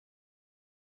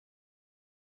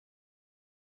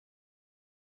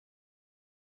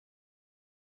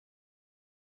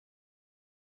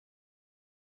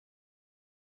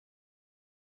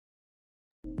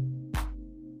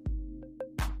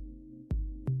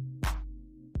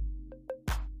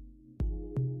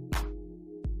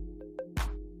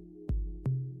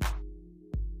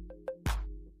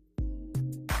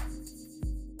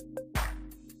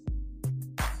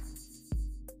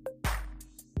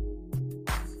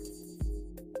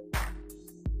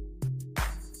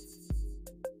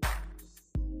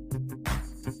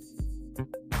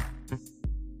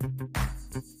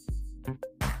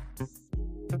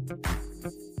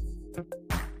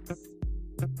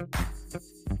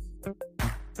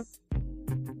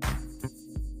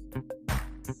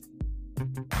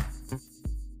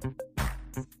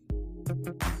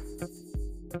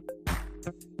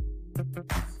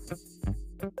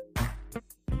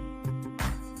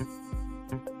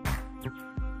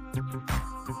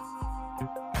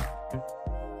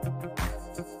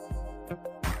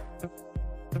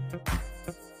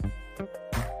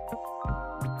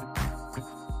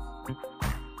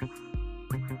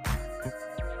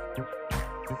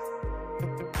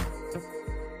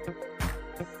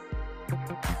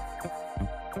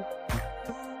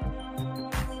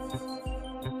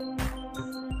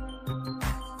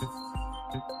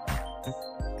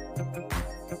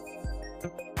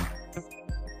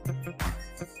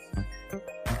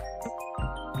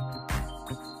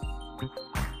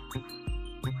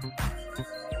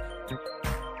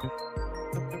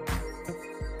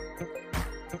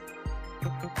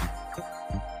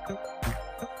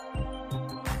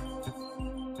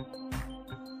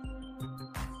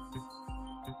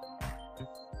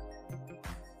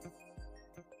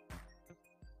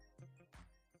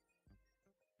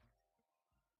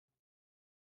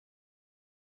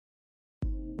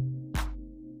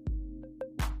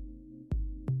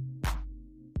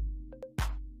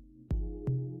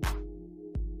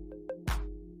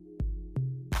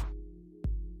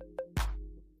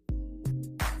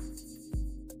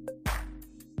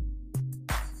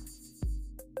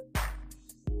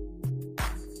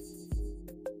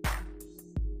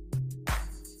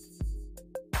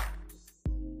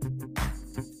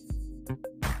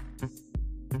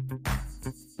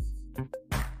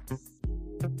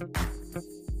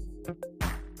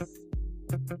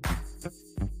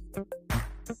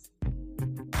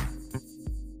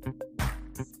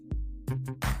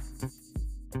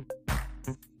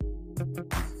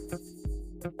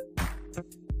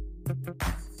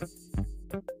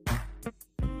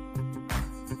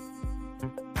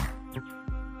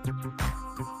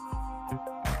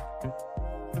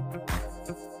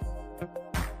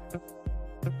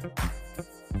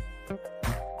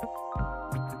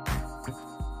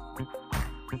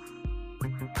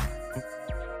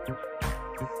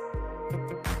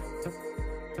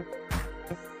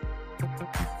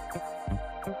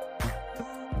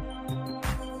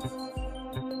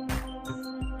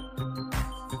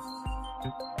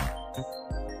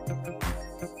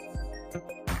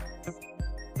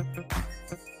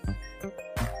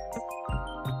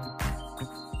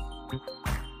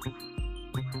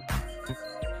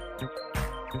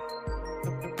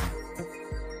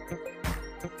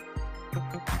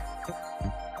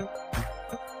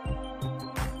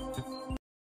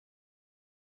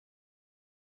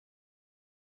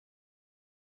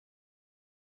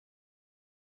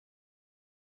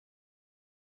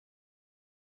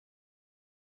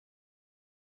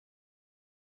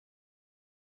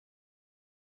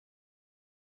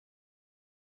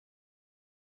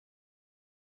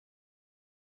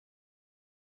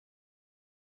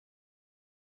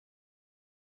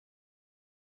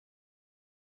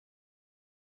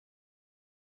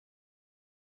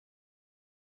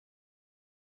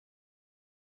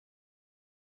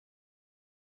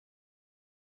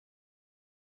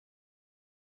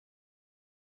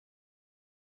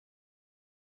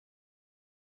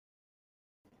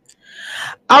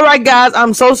All right, guys,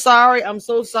 I'm so sorry. I'm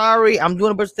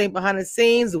doing a bunch of things behind the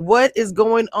scenes. What is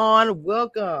going on?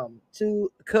 Welcome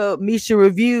to Kamisha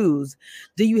Reviews.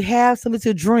 Do you have something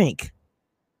to drink?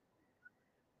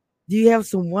 Do you have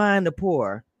some wine to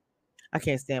pour? I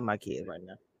can't stand my kids right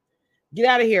now. Get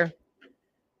out of here.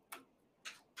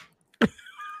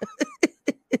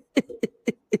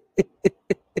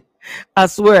 I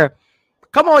swear.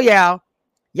 Come on, y'all.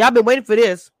 Y'all been waiting for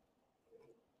this.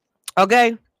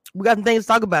 Okay? We got some things to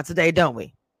talk about today, don't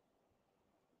we?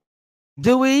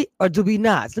 Do we or do we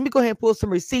not? So let me go ahead and pull some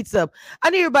receipts up. I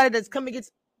need everybody that's coming.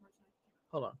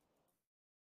 Hold on.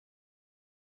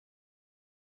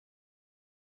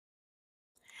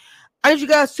 I need you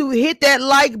guys to hit that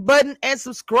like button and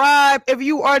subscribe if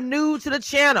you are new to the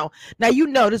channel. Now, you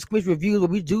know this is reviews where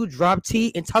we do drop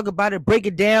tea and talk about it, break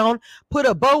it down, put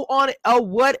a bow on it, or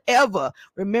whatever.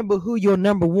 Remember who your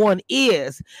number one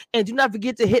is. And do not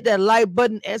forget to hit that like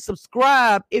button and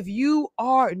subscribe if you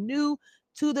are new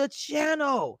to the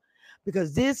channel.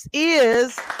 Because this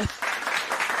is...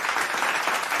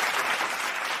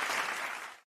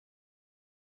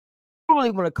 I don't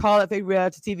really want to call it favorite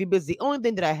reality TV, but it's the only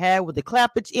thing that I have with the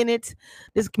clappage in it.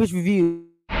 This Kamisha Review.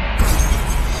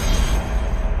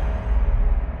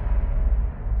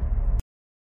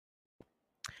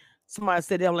 Somebody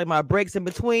said they don't like my breaks in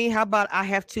between. How about I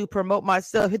have to promote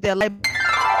myself? Hit that like.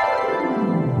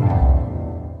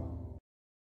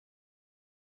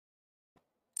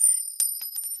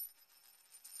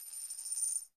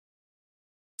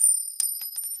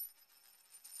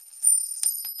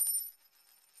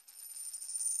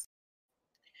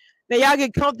 Now, y'all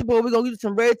get comfortable. We're going to do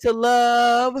some Ready to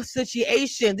Love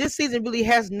situation. This season really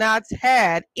has not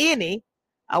had any.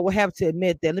 I will have to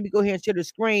admit that. Let me go ahead and share the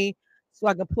screen so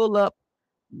I can pull up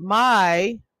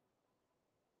my...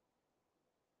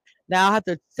 Now, I have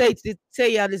to tell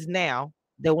y'all this now,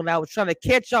 that when I was trying to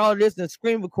catch all this and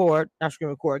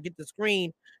get the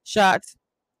screen shots,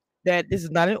 that this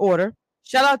is not in order.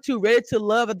 Shout out to Ready to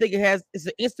Love. I think it's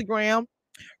an Instagram.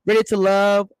 Ready to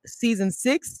Love season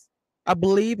 6. I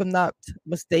believe, I'm not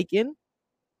mistaken.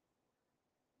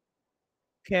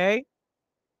 Okay.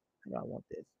 How do I want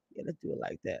this? Yeah, let's do it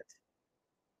like that.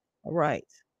 All right.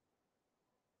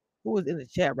 Who is in the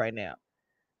chat right now?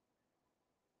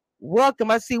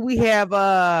 Welcome. I see we have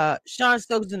Sean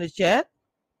Stokes in the chat.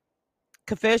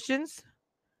 Confessions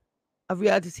of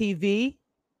Reality TV.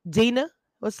 Dina.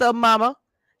 What's up, mama?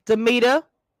 Demita.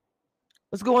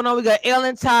 What's going on? We got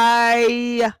Ellen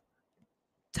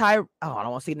oh, I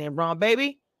don't want to see the name wrong,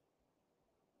 baby.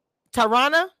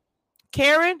 Tarana,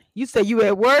 Karen, you say you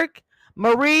at work.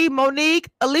 Marie, Monique,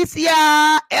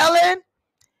 Alicia, Ellen.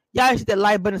 Y'all hit that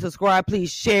like button and subscribe.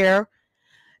 Please share.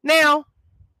 Now,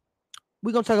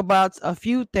 we're going to talk about a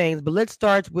few things, but let's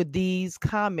start with these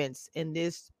comments in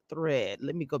this thread.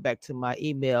 Let me go back to my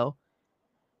email.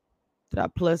 Did I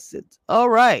plus it? All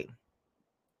right.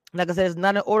 Like I said, it's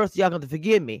not in order, so y'all going to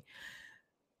forgive me.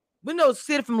 We know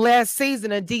Sid from last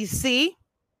season in DC.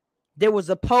 There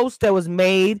was a post that was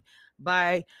made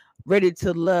by Ready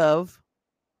to Love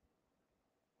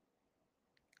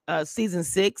season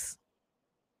 6.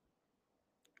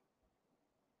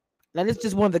 Now, this is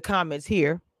just one of the comments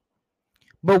here.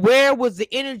 But where was the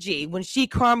energy when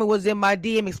Carmen, was in my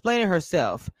DM explaining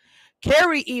herself?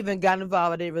 Carrie even got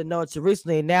involved. I didn't even know until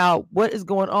recently. Now, what is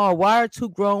going on? Why are two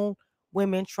grown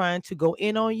women trying to go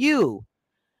in on you?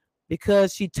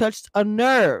 Because she touched a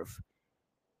nerve.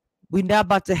 We're not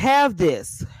about to have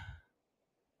this.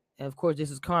 And of course,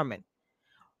 this is Carmen.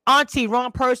 Auntie,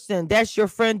 wrong person. That's your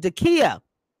friend, Dakia.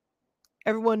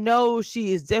 Everyone knows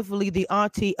she is definitely the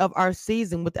auntie of our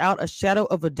season without a shadow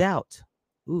of a doubt.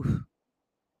 Oof.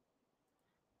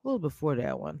 What was before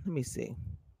that one? Let me see.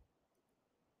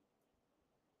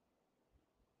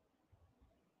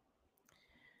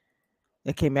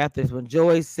 That came after this one.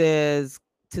 Joy says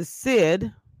to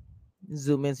Sid,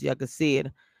 zoom in so y'all can see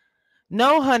it.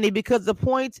 No, honey, because the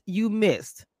point you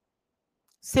missed.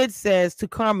 Sid says to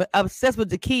Carmen, obsessed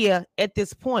with Dakia at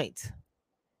this point.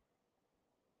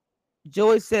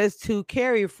 Joy says to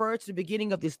Carrie, refer to the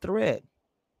beginning of this thread.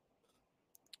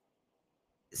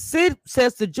 Sid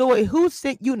says to Joy, who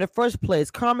sent you in the first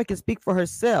place? Carmen can speak for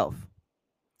herself.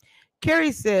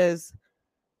 Carrie says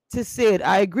to Sid,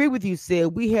 I agree with you,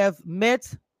 Sid. We have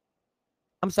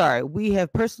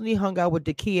personally hung out with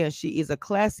Dakia, and she is a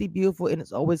classy, beautiful, and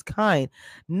is always kind.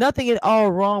 Nothing at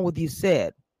all wrong with you,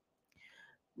 Sid.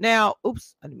 Now,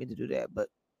 oops, I didn't mean to do that, but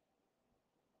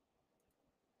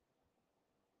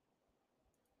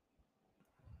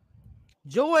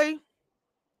Joy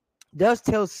does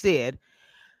tell Sid,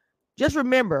 just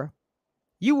remember,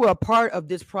 you were a part of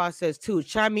this process too.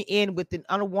 Chiming in with an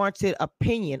unwarranted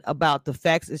opinion about the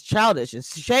facts is childish and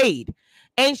shade.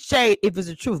 Ain't shade if it's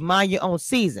the truth. Mind your own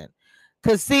season.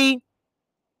 Because see,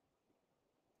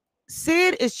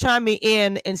 Sid is chiming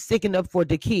in and sticking up for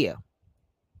Dakia.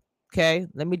 Okay,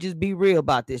 let me just be real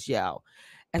about this, y'all.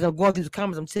 As I'm going through the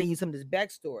comments, I'm telling you some of this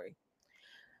backstory.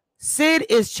 Sid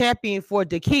is championing for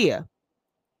Dakia.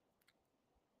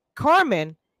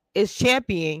 Carmen is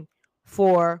championing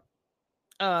for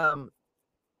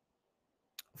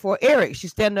Eric.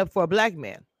 She's standing up for a black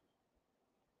man.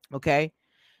 Okay,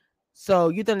 so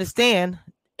you can understand,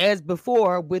 as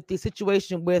before with the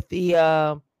situation with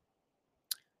the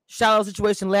shallow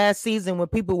situation last season when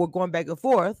people were going back and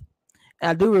forth. And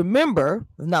I do remember,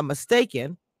 if not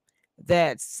mistaken,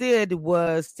 that Sid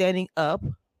was standing up,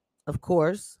 of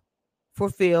course, for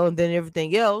Phil, and then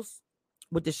everything else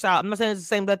with the shot. I'm not saying it's the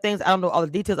same things. I don't know all the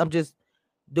details. I'm just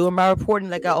doing my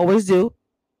reporting like I always do.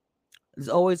 There's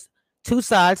always two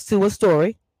sides to a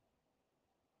story.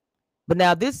 But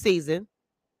now this season,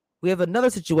 we have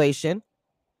another situation,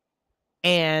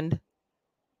 and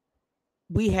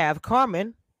we have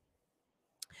Carmen.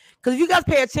 Because if you guys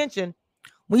pay attention,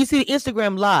 when you see the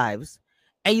Instagram lives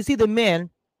and you see the men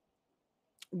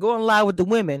going live with the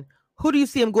women, who do you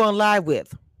see them going live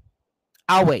with?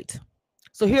 I'll wait.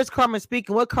 So here's Carmen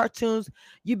speaking. What cartoons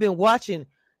you've been watching?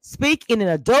 Speak in an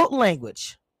adult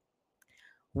language.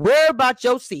 Where about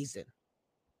your season?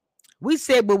 We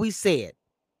said what we said.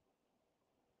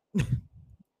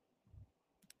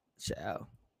 Ciao.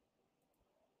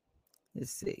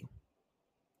 Let's see.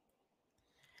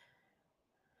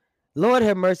 Lord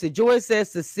have mercy. Joy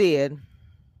says to Sid,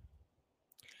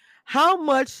 how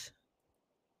much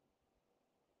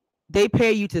they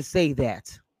pay you to say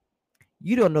that?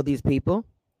 You don't know these people.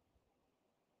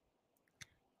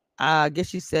 I guess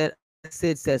she said,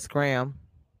 Sid said scram.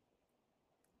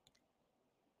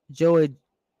 Joy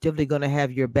definitely going to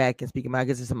have your back and speaking. I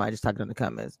guess it's somebody just talking in the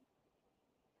comments.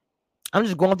 I'm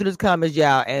just going through these comments,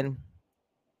 y'all, and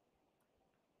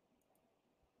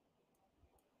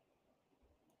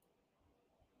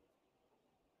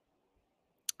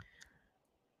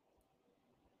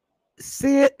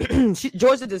Sid,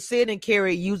 Joy said to Sid and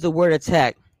Carrie use the word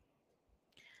attack.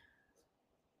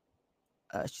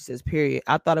 She says, period.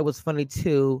 I thought it was funny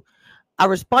too. I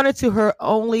responded to her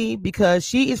only because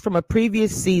she is from a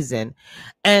previous season,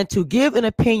 and to give an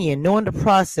opinion, knowing the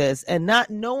process and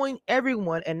not knowing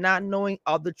everyone and not knowing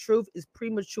all the truth is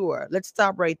premature. Let's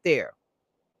stop right there.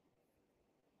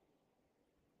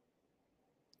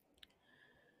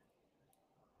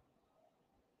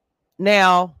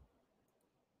 Now,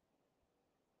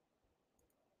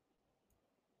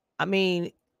 I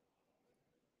mean,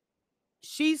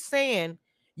 she's saying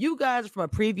you guys are from a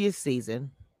previous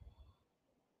season.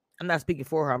 I'm not speaking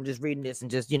for her. I'm just reading this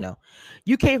and just,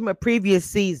 you came from a previous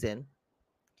season,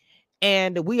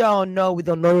 and we all know we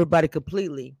don't know everybody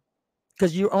completely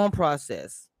because your own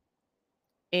process,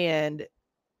 and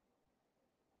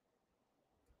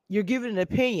you're giving an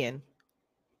opinion,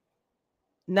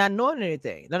 not knowing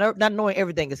anything, not knowing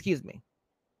everything. Excuse me.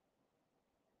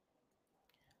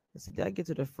 Let's see, did I get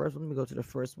to the first one? Let me go to the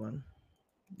first one.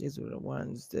 These are the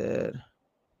ones that.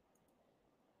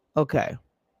 Okay,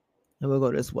 and we'll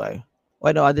go this way.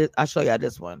 Wait, no, I did. I show y'all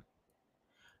this one.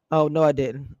 Oh no, I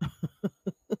didn't.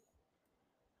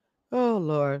 Oh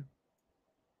Lord.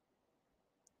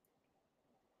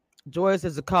 Joy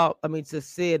says to call. I mean to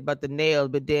Sid about the nails,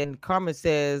 but then Carmen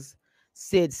says,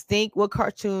 "Sid stink. What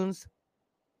cartoons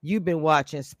you've been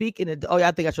watching?" Speaking of, oh yeah,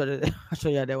 I think I showed it. I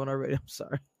showed y'all that one already. I'm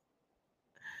sorry.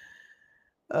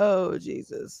 Oh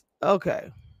Jesus. Okay.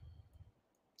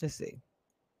 Let's see.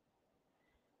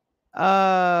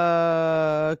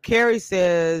 Carrie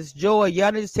says, Joy,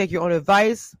 y'all need to take your own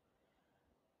advice.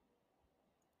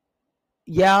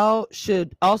 Y'all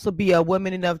should also be a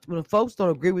woman enough when folks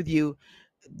don't agree with you.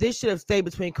 This should have stayed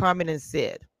between Carmen and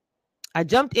Sid. I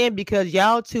jumped in because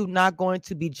y'all two not going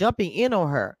to be jumping in on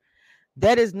her.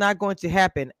 That is not going to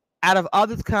happen. Out of all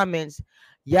these comments,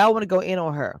 y'all want to go in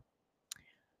on her.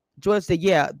 George said,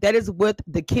 yeah, that is what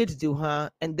the kids do, huh?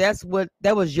 And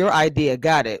that was your idea.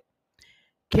 Got it.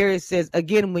 Carrie says,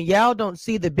 again, when y'all don't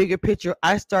see the bigger picture,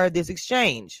 I started this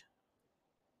exchange.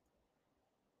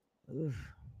 Oof.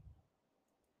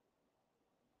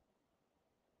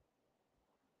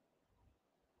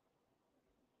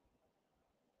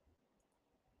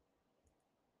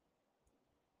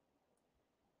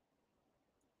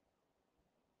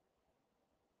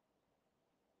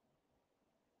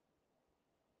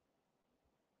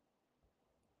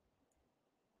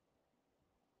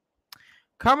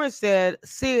 Carmen said,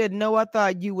 Sid, no, I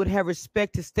thought you would have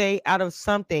respect to stay out of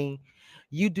something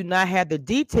you do not have the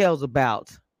details about.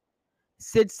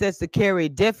 Sid says to Carrie,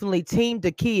 definitely Team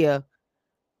Dakia,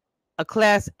 a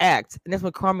class act. And that's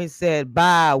when Carmen said,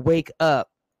 bye, wake up.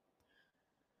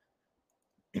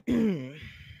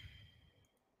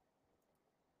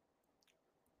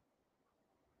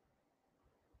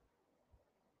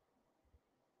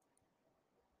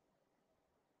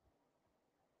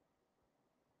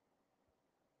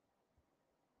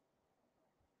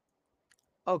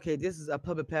 Okay, this is a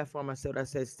public platform. I said,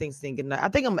 stink, stink, good night. I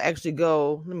think I'm gonna actually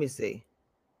go. Let me see.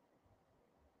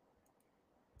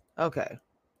 Okay.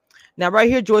 Now, right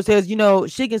here, George says,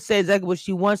 she can say exactly what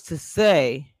she wants to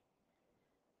say,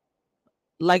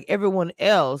 like everyone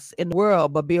else in the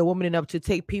world, but be a woman enough to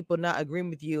take people not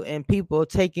agreeing with you and people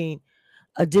taking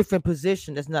a different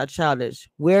position. That's not childish.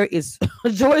 Where is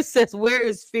Joyce says, where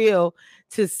is Phil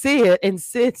to Sid? And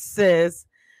Sid says,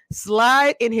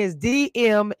 slide in his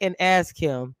DM and ask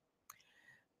him.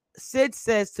 Sid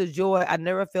says to Joy, I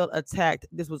never felt attacked.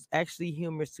 This was actually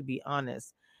humorous, to be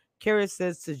honest. Carrie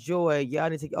says to Joy, y'all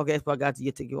need to okay, so I got to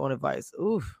you take your own advice.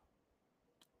 Oof.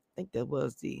 I think that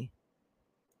was the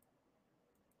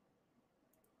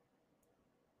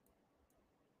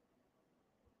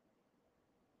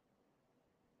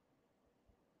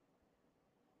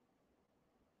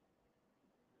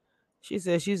She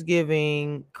says she's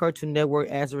giving Cartoon Network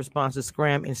as a response to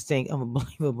Scram and Stink.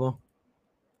 Unbelievable.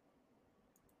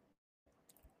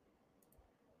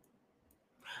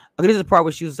 Okay, this is the part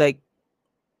where she was like,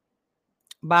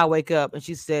 bye, wake up. And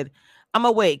she said, I'm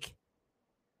awake.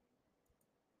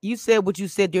 You said what you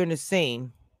said during the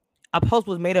scene. A post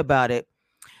was made about it.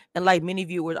 And like many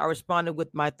viewers, I responded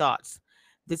with my thoughts.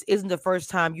 This isn't the first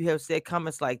time you have said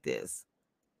comments like this.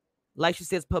 Like she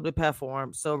says, public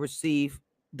platform, so receive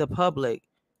the public.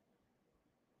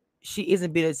 She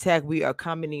isn't being attacked. We are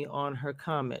commenting on her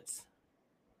comments.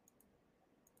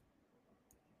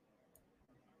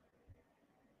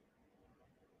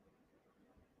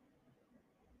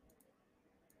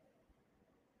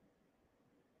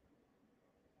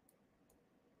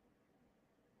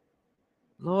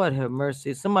 Lord have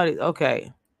mercy. Somebody,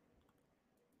 okay.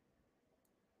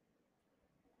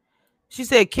 She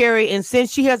said, Carrie, and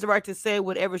since she has the right to say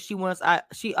whatever she wants,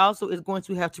 she also is going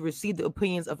to have to receive the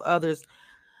opinions of others.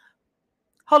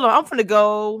 Hold on, I'm gonna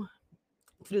go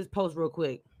to this post real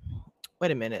quick.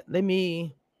 Wait a minute. Let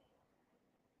me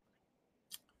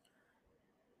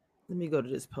go to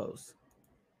this post.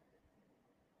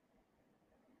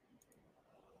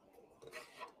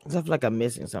 I feel like I'm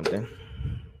missing something.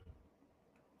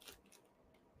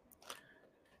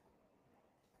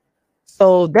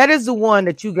 So that is the one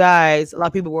that you guys, a lot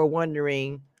of people were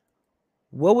wondering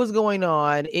what was going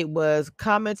on. It was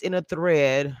comments in a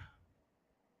thread.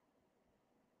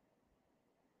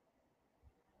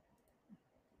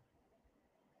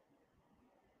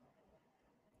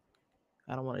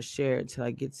 I don't want to share it until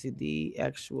I get to the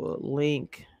actual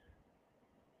link.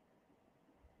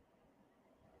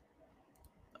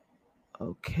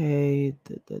 Okay.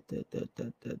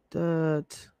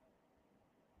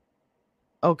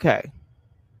 Okay.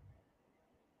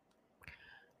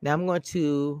 Now I'm going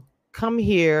to come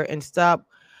here and stop.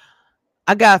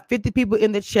 I got 50 people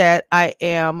in the chat. I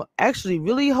am actually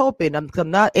really hoping I'm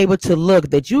not able to look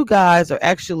that you guys are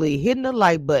actually hitting the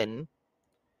like button.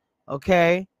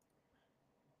 Okay.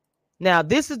 Now,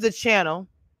 this is the channel.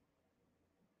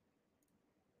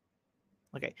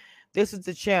 Okay. This is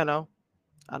the channel.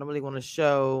 I don't really want to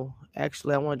show.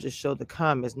 Actually, I want to just show the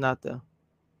comments, not the.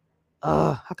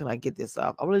 How can I get this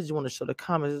off? I really just want to show the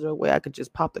comments. Is there a way I could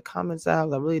just pop the comments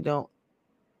out? I really don't.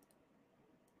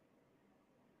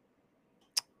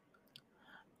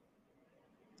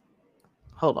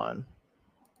 Hold on.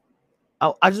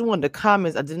 I just wanted the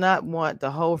comments. I did not want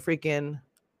the whole freaking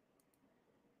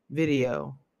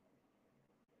video.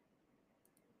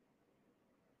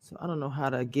 So I don't know how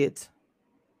to get.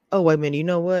 Oh, wait a minute. You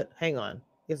know what? Hang on.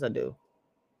 Yes, I do.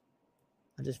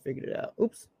 I just figured it out.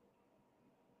 Oops.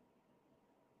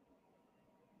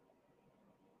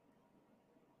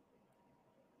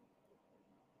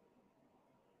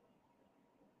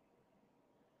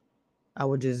 I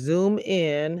would just zoom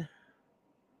in.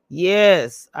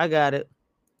 Yes, I got it.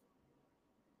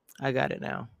 I got it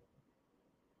now.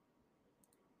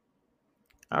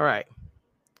 All right.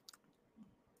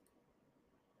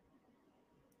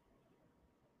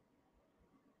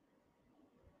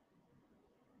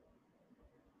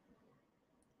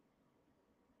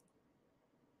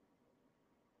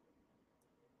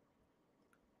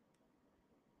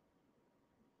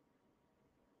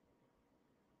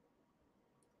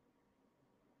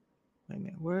 Wait a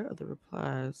minute. Where are the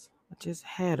replies? I just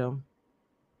had them.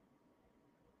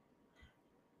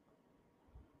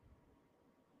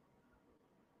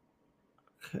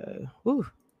 Okay. Woo.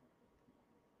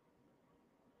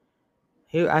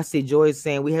 Here I see Joy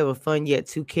saying we having fun yet.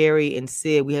 To Carrie and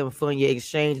Sid, we having fun yet.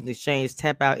 Exchange and exchange.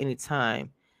 Tap out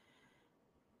anytime.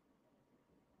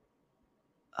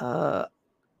 I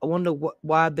wonder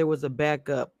why there was a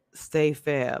backup. Stay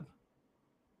fab.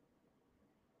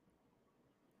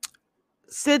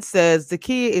 Sid says the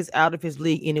kid is out of his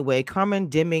league anyway. Carmen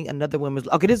dimming another woman's.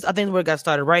 Okay, this I think where it got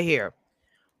started right here.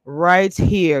 Right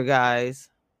here, guys.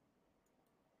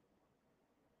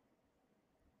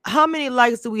 How many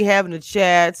likes do we have in the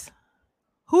chat?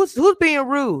 Who's being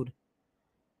rude?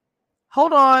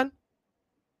 Hold on.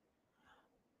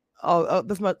 Oh,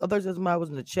 that's my others. My was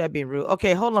in the chat being rude.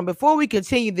 Okay, hold on. Before we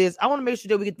continue this, I want to make sure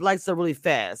that we get the likes up really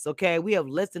fast. Okay, we have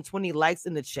less than 20 likes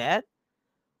in the chat.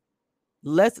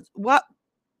 What?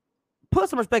 Put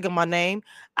some respect on my name.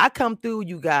 I come through,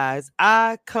 you guys.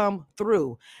 I come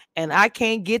through, and I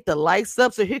can't get the likes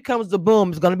up. So here comes the boom.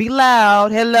 It's gonna be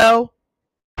loud. Hello.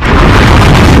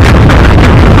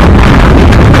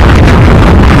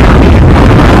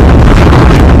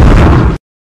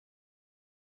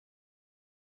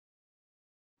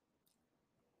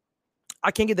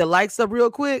 I can't get the likes up real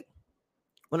quick.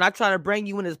 When I try to bring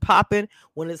you when it's popping,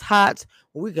 when it's hot,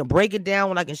 when we can break it down,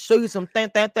 when I can show you some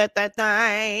things,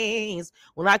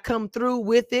 when I come through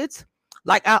with it,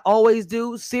 like I always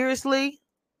do. Seriously,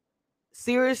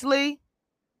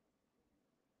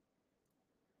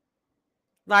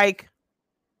 like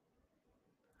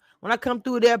when I come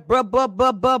through that,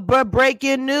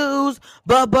 breaking news,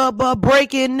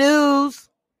 breaking news.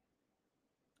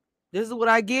 This is what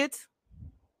I get,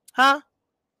 huh?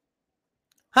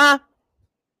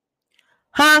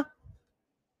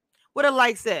 What a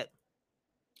like said.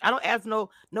 I don't ask no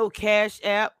cash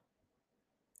app.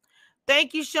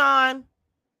 Thank you, Sean.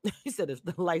 He said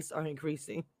the likes are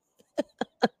increasing.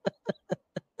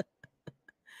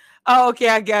 Oh, okay,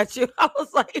 I got you. I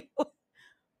was like,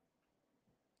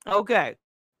 okay.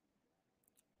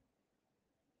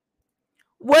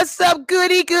 What's up,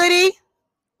 goody?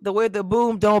 The way the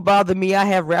boom don't bother me. I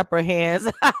have rapper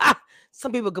hands.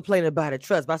 Some people complain about it,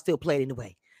 trust, but I still play it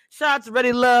anyway. Shout out to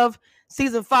Ready Love,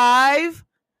 season 5.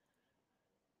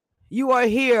 You are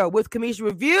here with Kamisha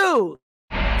Reviews.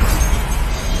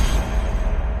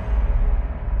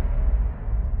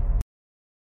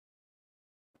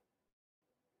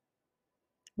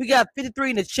 We got 53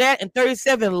 in the chat and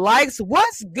 37 likes.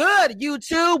 What's good,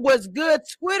 YouTube? What's good,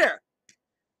 Twitter?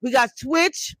 We got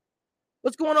Twitch.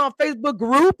 What's going on, Facebook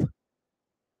group?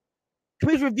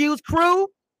 Kamisha Reviews crew.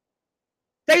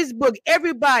 Facebook,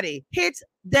 everybody, hit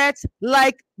that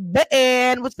like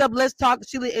button. What's up? Let's talk.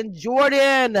 Sheila and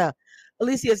Jordan.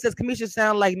 Alicia says, Kamisha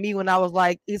sound like me when I was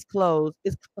like, it's closed.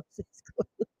 It's closed. It's closed.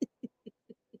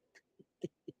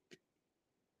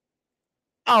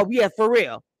 Oh, yeah, for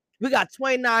real. We got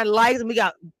 29 likes and we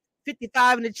got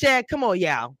 55 in the chat. Come on,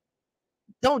 y'all.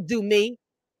 Don't do me.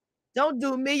 Don't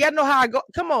do me. Y'all know how I go.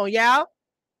 Come on, y'all.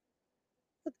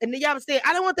 And then y'all say,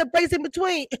 I don't want the place in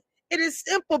between. It is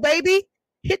simple, baby.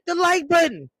 Hit the like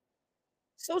button.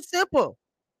 So simple.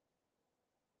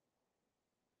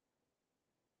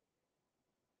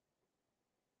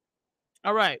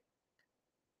 All right.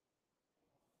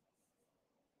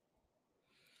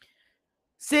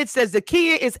 Sid says the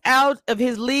Kia is out of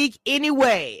his league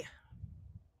anyway.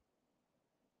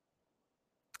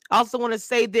 I also want to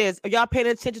say this. Are y'all paying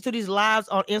attention to these lives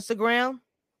on Instagram?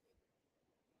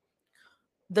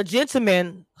 The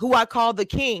gentlemen who I call the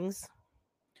kings,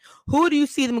 who do you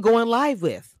see them going live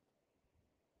with?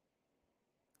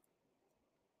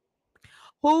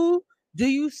 Who do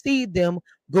you see them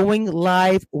going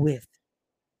live with?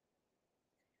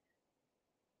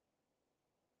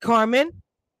 Carmen,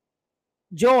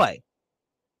 Joy.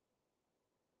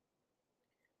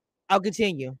 I'll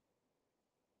continue.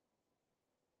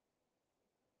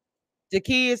 The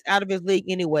key is out of his league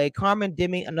anyway. Carmen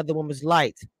dimming another woman's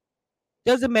light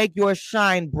doesn't make yours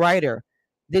shine brighter.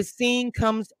 This scene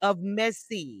comes of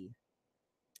messy.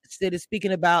 Instead of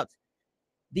speaking about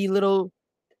the little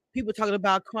people talking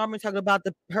about Carmen, talking about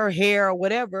her hair or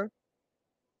whatever.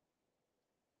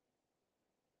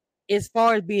 As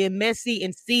far as being messy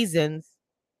in seasons,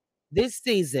 this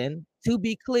season, to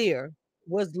be clear,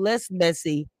 was less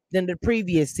messy than the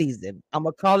previous season. I'm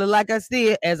gonna call it like I see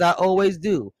it, as I always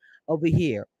do over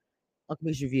here on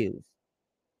Commission Reviews.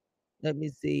 Let me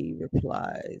see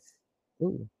replies.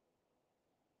 Ooh.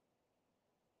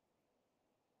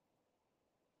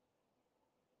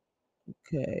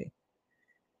 Okay.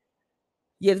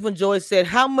 Yes, when Joy said,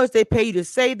 "How much they pay you to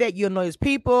say that? You annoy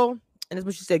people." And that's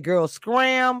when she said, "Girl,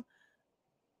 scram.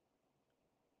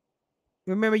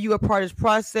 Remember, you are part of this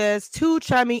process." Two,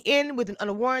 chiming in with an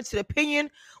unwarranted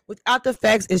opinion without the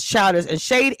facts is childish, and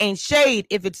shade ain't shade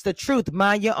if it's the truth.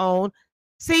 Mind your own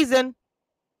season.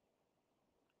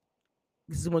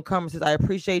 This is when Carmen says, "I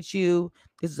appreciate you.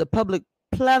 This is a public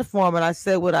platform," and I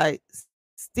said, "What I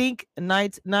stink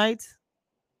night."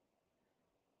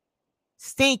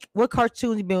 Stink. What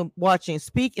cartoons you been watching?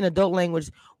 Speak in adult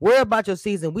language. Where about your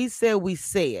season? We said we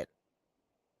said.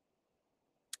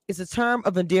 It's a term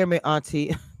of endearment,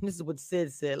 Auntie. This is what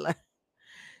Sid said. Like,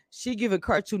 she give a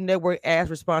Cartoon Network ass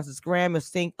responses. Scram and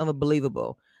stink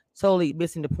unbelievable. Totally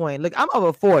missing the point. Look, I'm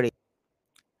over 40.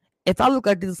 If I look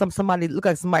like this, somebody look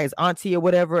like somebody's auntie or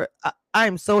whatever, I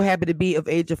am so happy to be of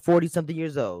age of 40 something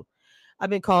years old. I've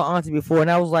been called auntie before,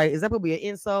 and I was like, is that gonna be an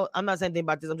insult? I'm not saying anything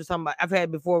about this. I'm just talking about I've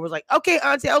had before. It was like, okay,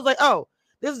 auntie. I was like, oh,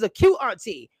 this is a cute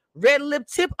auntie, red lip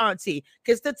tip auntie,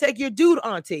 can still take your dude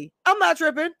auntie. I'm not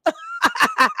tripping.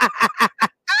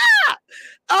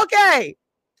 Okay.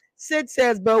 Sid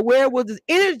says, but where was his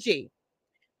energy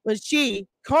when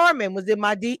Carmen, was in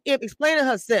my DM explaining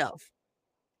herself?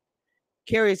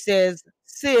 Carrie says,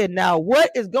 Sid, now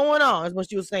what is going on? That's what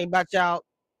she was saying about y'all.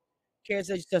 Carrie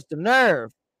says, it's just a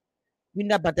nerve. We're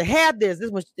not about to have this.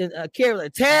 This was Carrie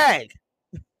like, tag.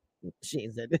 She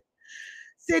said,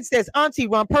 Sid says, Auntie,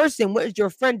 wrong person. What is your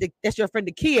friend? That's your friend,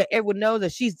 Kia. Everyone knows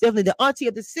that she's definitely the auntie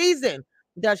of the season,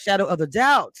 without shadow of a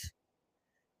doubt.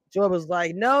 Joy was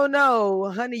like,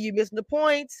 no, honey, you missing the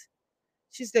point.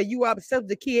 She said, you are obsessed with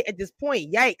the Kia at this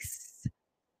point. Yikes.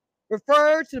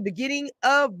 Refer to the beginning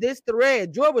of this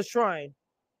thread. Joy was trying.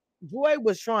 She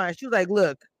was like,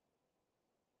 look,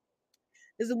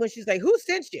 this is when she's like, who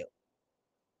sent you?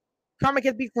 Carmen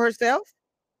can speak for herself.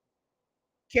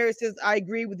 Carrie says, I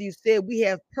agree with you, Sid. We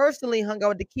have personally hung out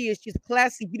with the kids. She's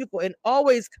classy, beautiful, and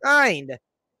always kind.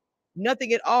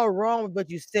 Nothing at all wrong with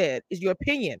what you said. It's your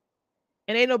opinion.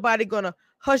 And ain't nobody gonna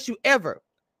hush you ever.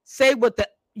 Say what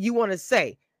you want to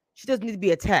say. She doesn't need to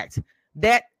be attacked.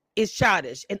 That is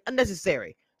childish and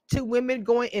unnecessary. Two women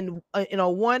going in a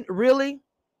one, really?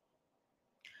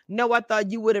 No, I thought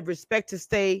you would have respect to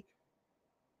stay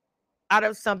out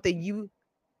of something you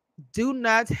do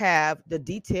not have the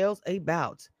details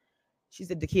about. She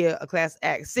said, Dakia, a class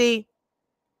act. See,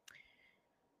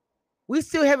 we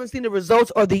still haven't seen the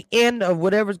results or the end of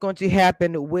whatever's going to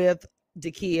happen with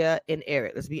Dakia and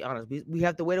Eric. Let's be honest. We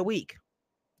have to wait a week.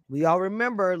 We all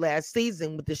remember last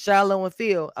season with the Shiloh and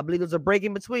Phil. I believe there was a break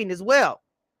in between as well.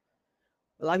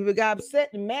 A lot of people got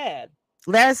upset and mad.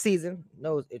 Last season,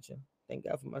 nose itching. Thank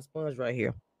God for my sponge right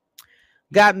here.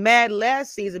 Got mad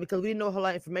last season because we didn't know a whole lot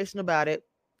of information about it.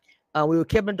 We were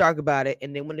kept in the dark about it.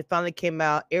 And then when it finally came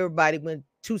out, everybody went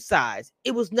two sides.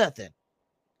 It was nothing.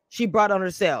 She brought on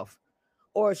herself.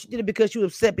 Or she did it because she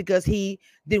was upset because he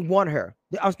didn't want her.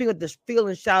 I'm speaking of the Phil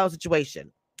and Shiloh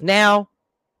situation. Now,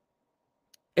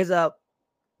 as a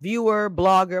viewer,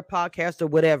 blogger, podcaster,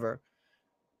 whatever,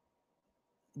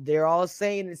 they're all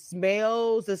saying it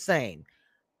smells the same.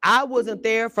 I wasn't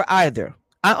there for either.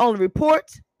 I only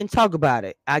report and talk about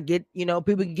it. I get, people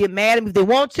can get mad at me if they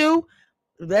want to.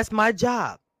 That's my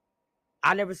job.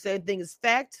 I never say anything is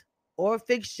fact or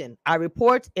fiction. I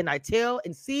report and I tell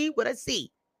and see what I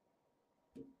see.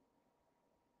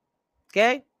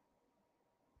 Okay.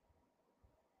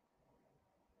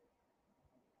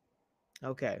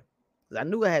 Okay. I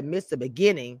knew I had missed the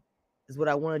beginning, is what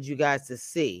I wanted you guys to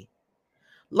see.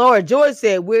 Laura Joy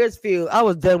said, "Where's Phil?" I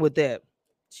was done with that.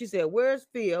 She said, "Where's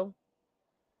Phil?"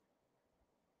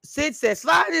 Sid said,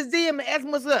 "Slide his DM and ask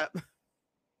him what's up."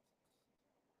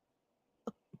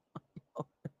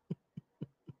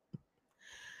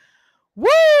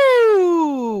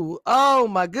 Woo! Oh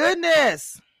my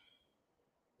goodness.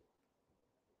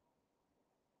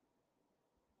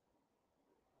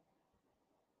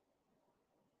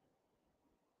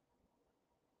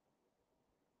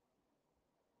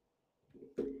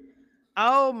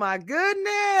 Oh my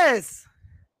goodness.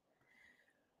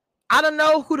 I don't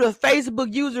know who the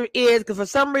Facebook user is because for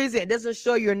some reason it doesn't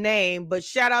show your name, but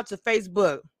shout out to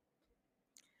Facebook.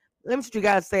 Let me see what you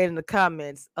guys say in the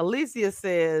comments. Alicia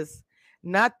says,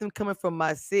 "Not them coming from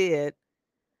my Sid.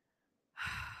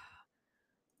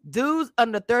 Dudes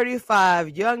under 35,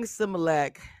 young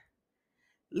Similac."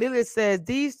 Lila says,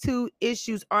 "These two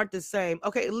issues aren't the same."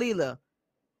 Okay, Lila.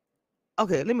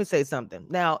 Okay, let me say something.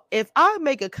 Now, if I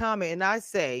make a comment and I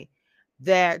say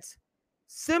that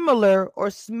similar or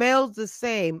smells the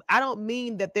same, I don't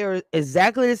mean that they're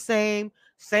exactly the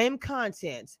same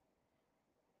content.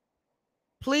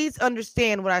 Please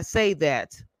understand when I say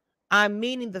that. I'm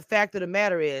meaning the fact of the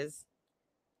matter is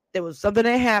there was something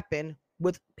that happened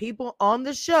with people on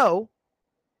the show.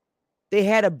 They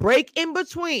had a break in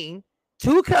between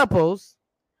two couples.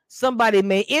 Somebody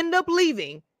may end up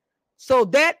leaving. So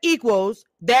that equals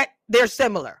that they're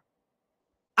similar.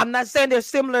 I'm not saying they're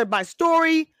similar by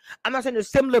story. I'm not saying they're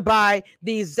similar by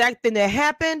the exact thing that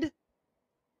happened.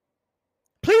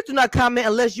 Please do not comment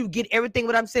unless you get everything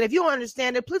what I'm saying. If you don't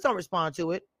understand it, please don't respond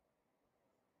to it.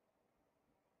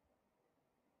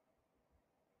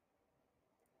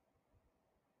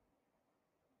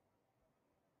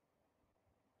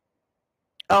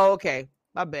 Oh, okay.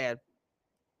 My bad.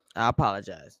 I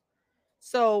apologize.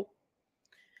 So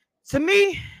to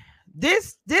me,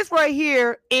 this right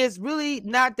here is really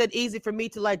not that easy for me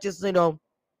to like just, but I'm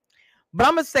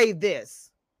gonna say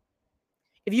this.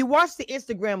 If you watch the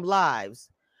Instagram lives,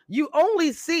 you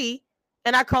only see,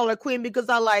 and I call her queen because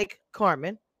I like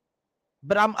Carmen,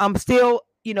 but I'm still,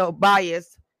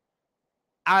 biased.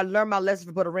 I learned my lesson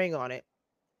to put a ring on it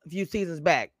a few seasons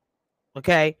back.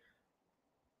 Okay.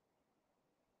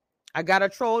 I got a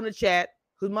troll in the chat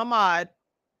who's my mod.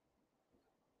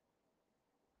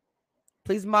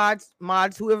 Please, mods,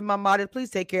 whoever my mod is, please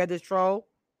take care of this troll.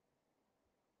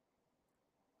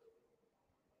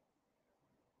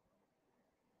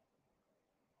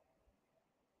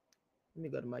 Let me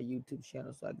go to my YouTube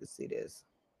channel so I can see this.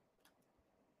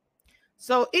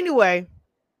 So anyway,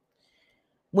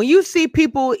 when you see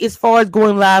people as far as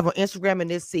going live on Instagram in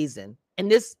this season, and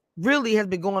this really has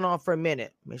been going on for a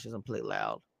minute. Make sure I'm play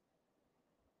loud.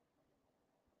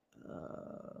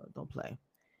 Don't play.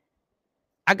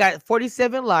 I got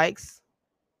 47 likes.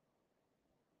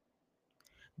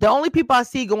 The only people I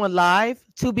see going live,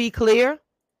 to be clear,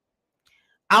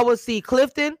 I will see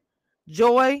Clifton,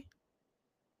 Joy,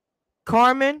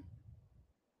 Carmen,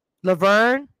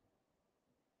 Laverne,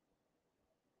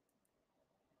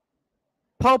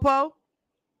 Popo,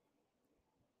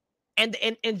 and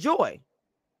Joy.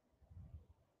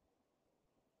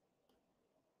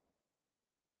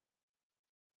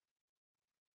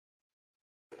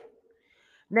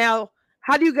 Now,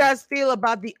 how do you guys feel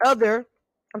about the other?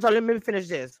 I'm sorry, let me finish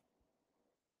this.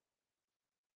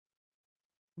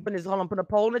 Hold on, put a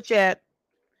poll in the chat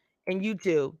and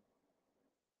YouTube.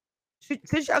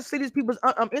 Since y'all see these people's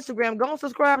Instagram, go and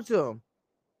subscribe to them.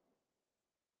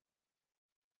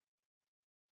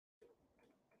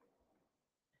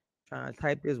 Trying to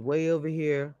type this way over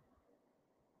here.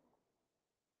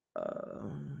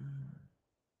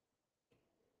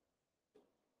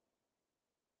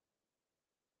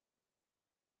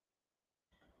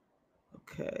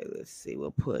 Okay, let's see.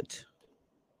 We'll put.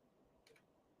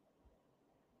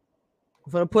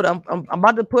 I'm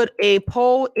about to put a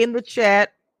poll in the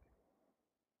chat.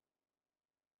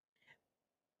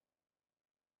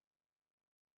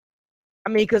 I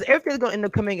mean, because everything's going to end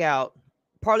up coming out,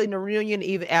 partly in the reunion,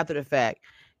 even after the fact.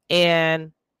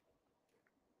 And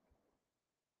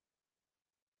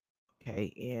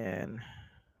okay, and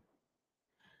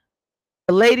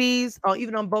the ladies,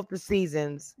 even on both the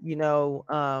seasons,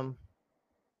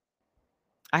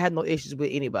 I had no issues with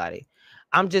anybody.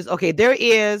 I'm just okay. There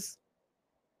is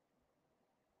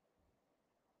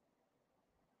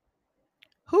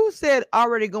who said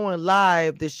already going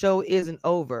live. The show isn't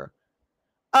over.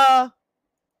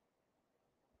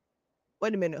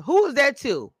 Wait a minute. Who is that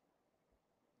to?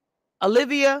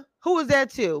 Olivia? Who is that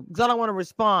to? Because I don't want to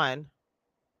respond.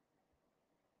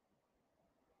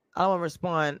 I don't want to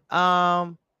respond.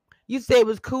 You said it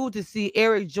was cool to see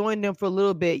Eric join them for a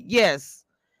little bit. Yes,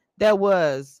 that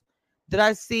was. Did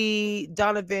I see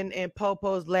Donovan and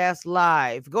Popo's last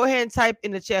live? Go ahead and type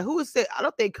in the chat. Who is it? I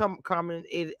don't think Carmen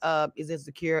is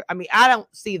insecure. I mean, I don't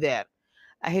see that.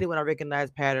 I hate it when I recognize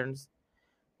patterns.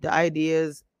 The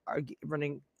ideas are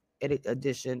running edit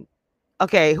addition.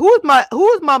 Okay, who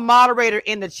is my moderator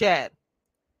in the chat?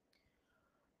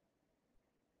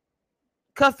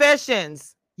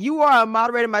 Confessions. You are a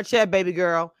moderator in my chat, baby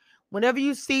girl. Whenever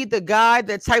you see the guy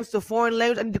that types the foreign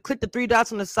language, I need to click the 3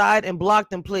 dots on the side and block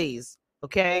them, please.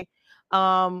 Okay.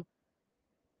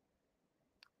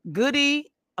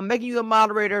 Goody, I'm making you a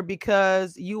moderator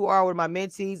because you are one of my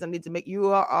mentees. I need to make you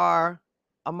are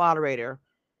a moderator.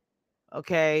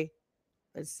 Okay.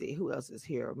 Let's see who else is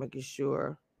here. I'm making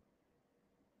sure.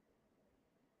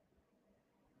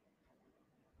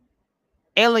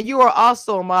 Ellen, you are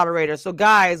also a moderator. So,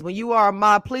 guys, when you are a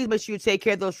mod, please make sure you take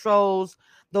care of those trolls,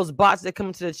 those bots that come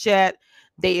into the chat.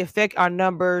 They affect our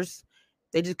numbers.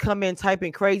 They just come in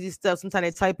typing crazy stuff. Sometimes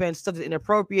they type in stuff that's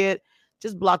inappropriate.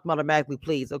 Just block them automatically,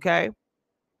 please. Okay.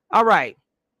 All right.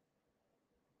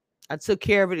 I took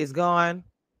care of it. It's gone.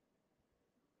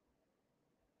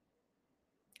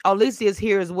 Oh, Lisa is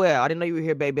here as well. I didn't know you were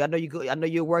here, baby. I know you. I know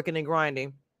you're working and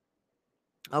grinding.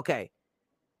 Okay.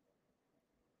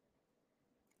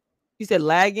 You said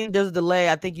lagging. There's a delay.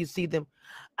 I think you see them.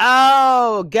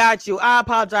 Oh, got you. I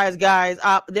apologize, guys.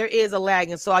 There is a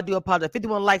lagging, so I do apologize.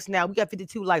 51 likes now. We got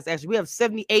 52 likes, actually. We have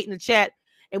 78 in the chat,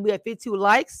 and we have 52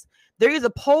 likes. There is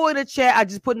a poll in the chat. I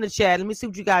just put in the chat. Let me see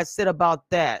what you guys said about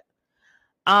that.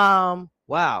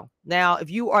 Wow. Now,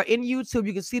 if you are in YouTube,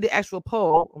 you can see the actual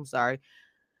poll. I'm sorry.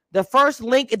 The first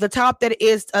link at the top that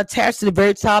is attached to the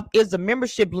very top is the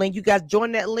membership link. You guys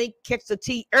join that link, catch the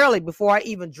tea early before I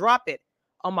even drop it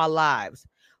on my lives.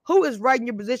 Who is right in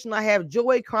your position? I have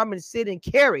Joy, Carmen, Sid, and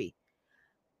Carrie.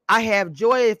 I have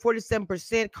Joy at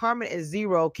 47%, Carmen at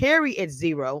 0, Carrie at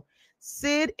 0,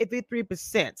 Sid at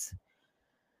 53%.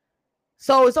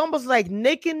 So it's almost like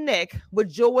neck and neck with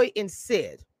Joy and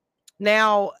Sid.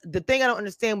 Now, the thing I don't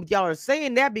understand what y'all are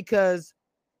saying that because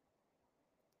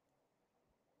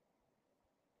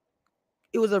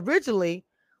it was originally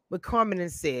with Carmen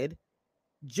and Sid.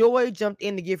 Joy jumped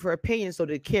in to give her opinion, so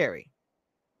did Carrie.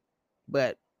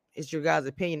 But it's your guys'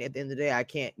 opinion at the end of the day. I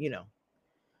can't,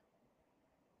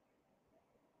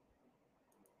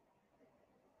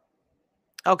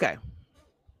 Okay.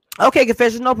 Okay,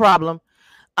 confession, no problem.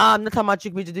 I'm not talking about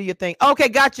you to do your thing. Okay,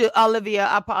 got you, Olivia.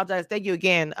 I apologize. Thank you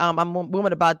again. I'm a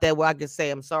woman about that where I can say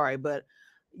I'm sorry, but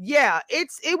yeah,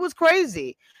 it was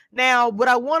crazy. Now, what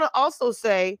I want to also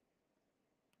say,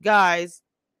 guys,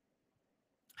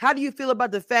 how do you feel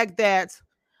about the fact that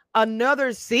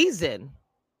another season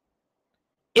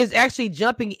is actually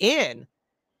jumping in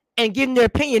and giving their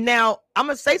opinion? Now, I'm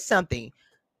gonna say something.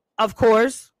 Of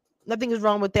course, nothing is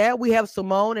wrong with that. We have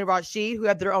Simone and Rashid who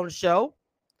have their own show,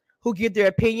 who give their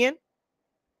opinion.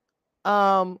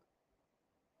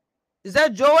 Is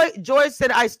that Joy? Joy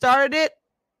said I started it.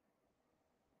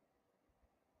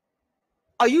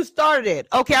 Oh, you started it.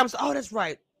 Okay, oh, that's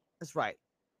right. That's right.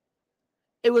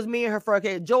 It was me and her first.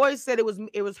 Okay, Joy said it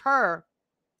was her.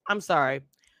 I'm sorry.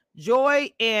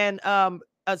 Joy and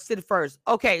Sid first.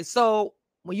 Okay, so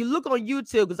when you look on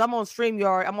YouTube, because I'm on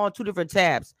StreamYard, I'm on 2 different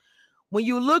tabs. When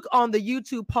you look on the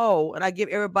YouTube poll, and I give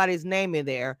everybody's name in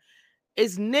there,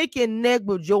 it's Nick and Nick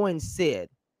with Joy and Sid.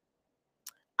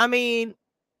 I mean,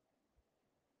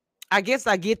 I guess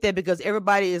I get that because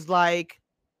everybody is like,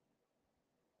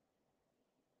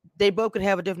 they both could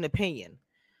have a different opinion.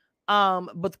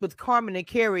 But with Carmen and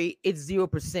Carrie, it's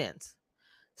 0%.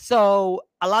 So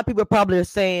a lot of people probably are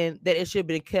saying that it should have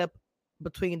been kept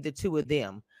between the two of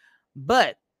them.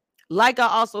 But like I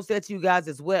also said to you guys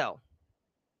as well,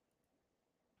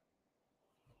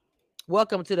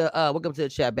 welcome to the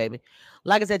chat, baby.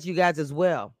 Like I said to you guys as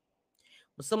well,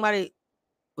 when somebody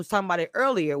was talking about it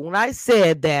earlier, when I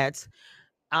said that,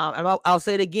 and I'll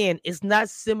say it again, it's not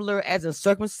similar as in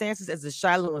circumstances as the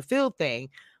Shiloh and Phil thing,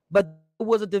 but there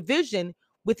was a division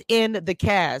within the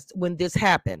cast when this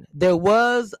happened. There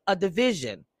was a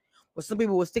division where some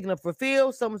people were sticking up for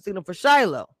Phil, some were sticking up for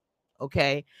Shiloh.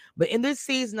 Okay, but in this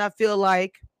season, I feel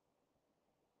like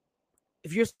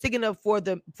if you're sticking up for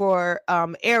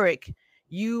Eric,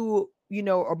 you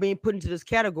are being put into this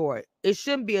category. It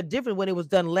shouldn't be a different when it was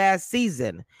done last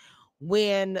season.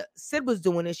 When Sid was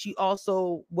doing it, she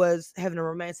also was having a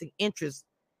romantic interest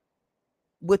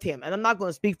with him. And I'm not going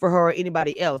to speak for her or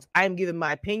anybody else. I am giving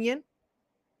my opinion.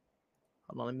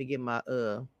 Hold on, let me get my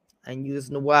I ain't used this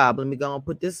in a while, but let me go and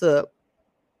put this up.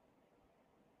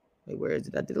 Wait, where is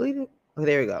it? I delete it. Oh,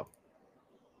 there we go.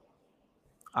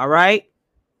 All right.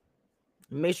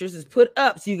 Make sure this is put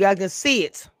up so you guys can see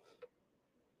it.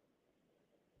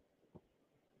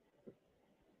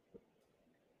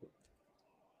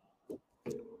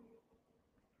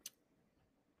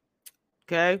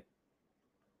 Okay.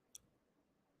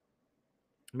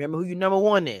 Remember who your number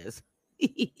one is.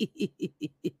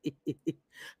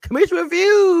 Commission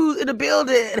reviews in the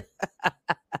building.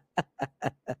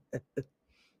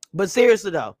 But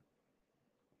seriously though.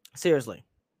 Seriously.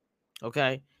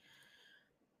 Okay.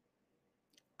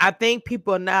 I think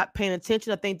people are not paying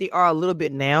attention. I think they are a little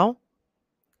bit now.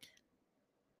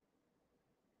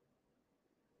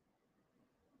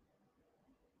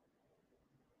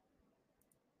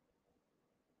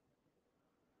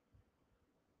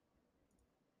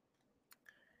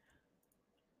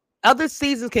 Other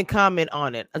seasons can comment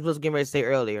on it. I was getting ready to say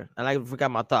earlier, and I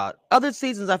forgot my thought. Other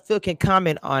seasons I feel can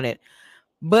comment on it,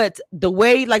 but the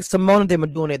way like Simone and them are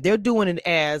doing it, they're doing it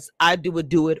as I would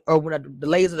do it, or when the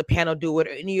ladies of the panel do it, or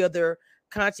any other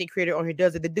content creator on here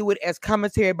does it. They do it as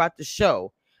commentary about the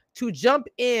show to jump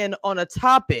in on a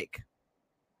topic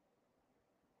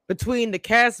between the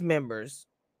cast members.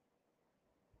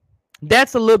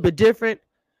 That's a little bit different.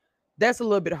 That's a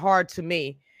little bit hard to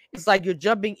me. It's like you're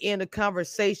jumping in a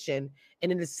conversation and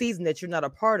in a season that you're not a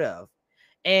part of.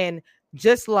 And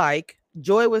just like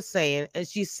Joy was saying, and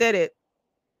she said it,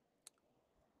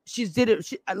 she did it.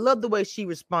 I love the way she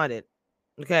responded.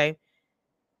 Okay.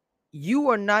 You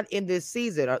are not in this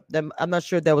season. I'm not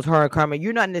sure if that was her or Carmen.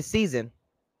 You're not in this season,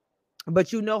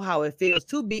 but you know how it feels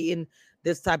to be in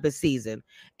this type of season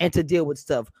and to deal with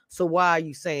stuff. So why are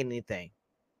you saying anything?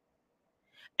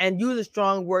 And using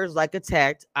strong words like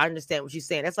attacked. I understand what she's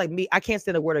saying. That's like me. I can't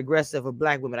stand the word aggressive for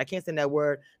black women. I can't stand that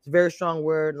word. It's a very strong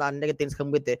word. A lot of negative things come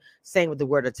with it. Same with the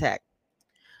word attack.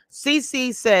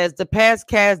 CC says the past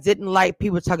cast didn't like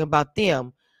people talking about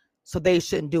them, so they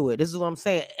shouldn't do it. This is what I'm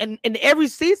saying. And every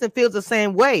season feels the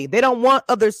same way. They don't want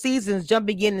other seasons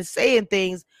jumping in and saying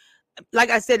things. Like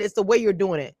I said, it's the way you're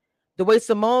doing it. The way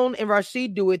Simone and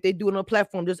Rashid do it, they do it on a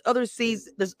platform. There's other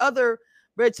seasons. There's other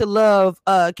Ready to Love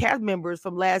cast members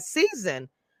from last season.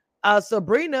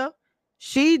 Sabrina,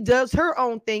 she does her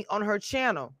own thing on her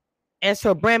channel as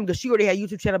her brand because she already had a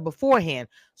YouTube channel beforehand.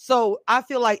 So I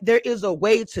feel like there is a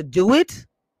way to do it.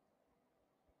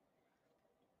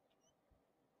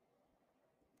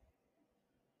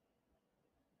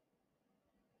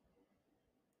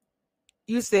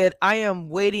 You said I am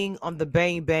waiting on the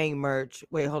Bang Bang merch.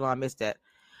 Wait, hold on, I missed that.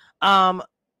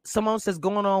 Someone says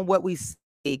going on what we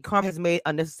see, Carmen has made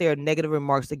unnecessary negative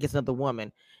remarks against another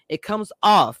woman. It comes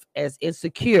off as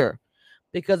insecure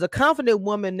because a confident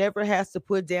woman never has to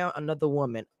put down another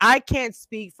woman. I can't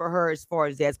speak for her as far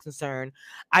as that's concerned.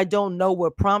 I don't know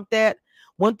what prompted that.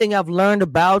 One thing I've learned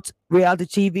about reality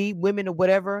TV, women or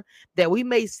whatever, that we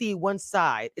may see one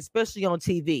side, especially on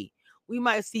TV. We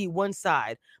might see one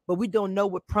side, but we don't know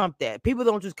what prompted that. People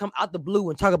don't just come out the blue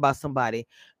and talk about somebody.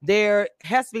 There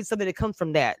has to be something that comes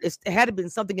from that. It had to be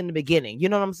something in the beginning. You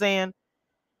know what I'm saying?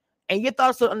 And you have to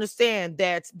also understand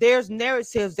that there's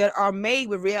narratives that are made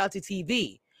with reality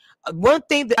TV. One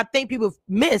thing that I think people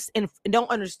miss and don't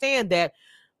understand that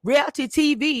reality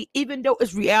TV, even though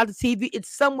it's reality TV,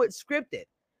 it's somewhat scripted.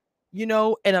 You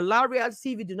know, and a lot of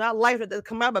reality TV do not like that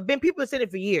come out, but people have said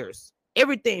it for years.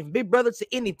 Everything from Big Brother to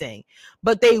anything,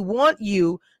 but they want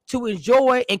you to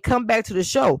enjoy and come back to the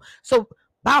show. So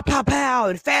pow, pow, pow,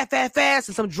 and fast, and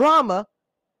some drama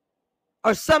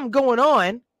or something going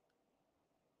on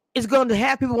is going to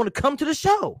have people want to come to the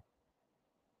show.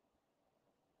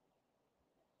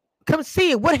 Come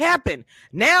see it. What happened?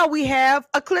 Now we have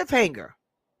a cliffhanger.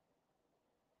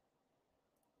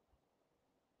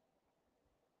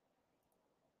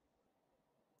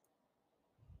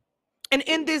 And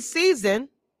in this season,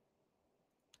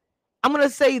 I'm going to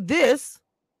say this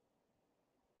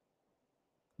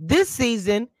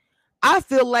season, I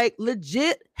feel like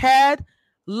legit had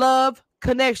love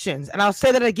connections. And I'll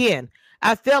say that again.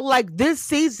 I felt like this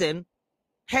season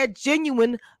had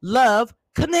genuine love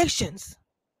connections.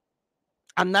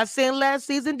 I'm not saying last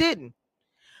season didn't,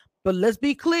 but let's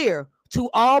be clear to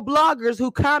all bloggers who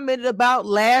commented about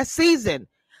last season,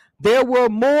 there were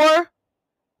more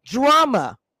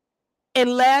drama in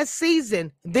last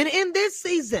season than in this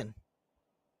season.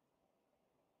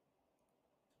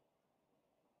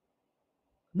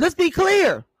 Let's be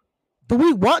clear. Do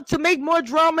we want to make more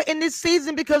drama in this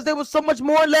season because there was so much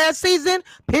more last season?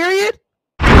 Period.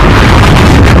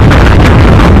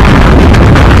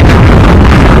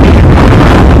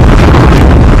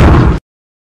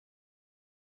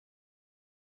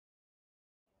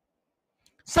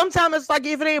 Sometimes it's like,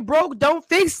 if it ain't broke, don't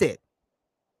fix it.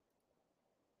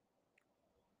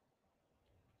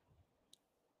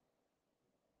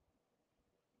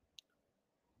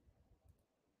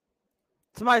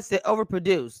 Somebody said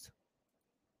overproduced.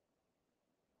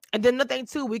 And then another thing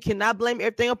too, we cannot blame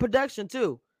everything on production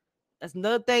too. That's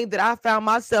another thing that I found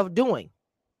myself doing.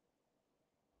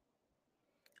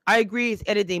 I agree it's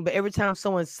editing, but every time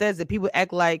someone says it, people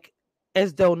act like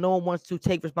as though no one wants to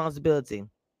take responsibility.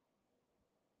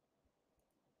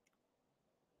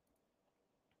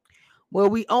 Well,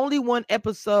 we only one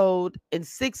episode in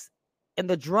 6, and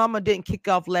the drama didn't kick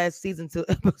off last season till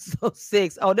episode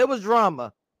 6. Oh, there was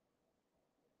drama.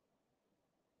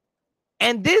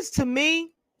 And this, to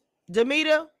me,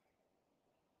 Demita,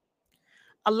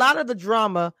 a lot of the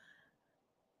drama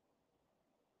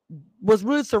was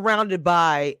really surrounded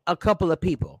by a couple of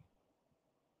people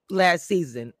last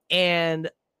season.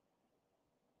 And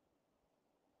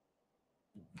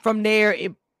from there,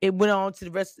 it went on to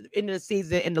the rest of the end of the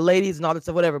season and the ladies and all that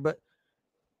stuff, whatever. But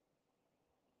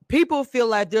people feel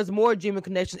like there's more genuine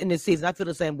connections in this season. I feel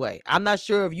the same way. I'm not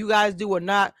sure if you guys do or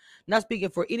not. Not speaking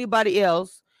for anybody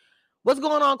else. What's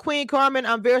going on, Queen Carmen?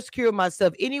 I'm very secure of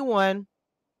myself. Anyone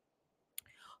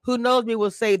who knows me will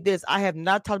say this. I have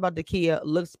not talked about Dakia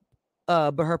looks,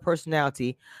 but her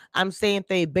personality. I'm saying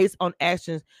things based on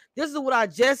actions. This is what I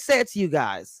just said to you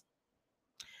guys.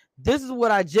 This is what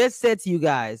I just said to you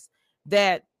guys.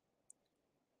 That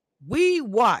we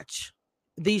watch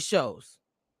these shows.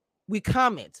 We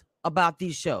comment about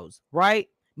these shows, right?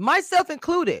 Myself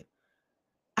included.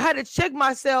 I had to check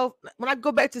myself when I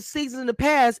go back to seasons in the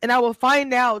past, and I will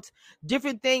find out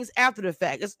different things after the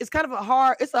fact. It's kind of a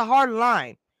hard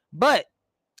line. But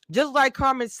just like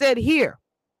Carmen said here,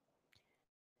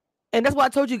 and that's why I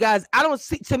told you guys, I don't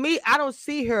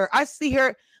see her. I see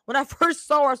her, when I first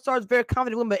saw her, I saw her as a very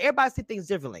confident woman, but everybody see things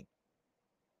differently.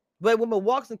 But when woman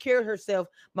walks and carries herself,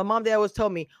 my mom, dad always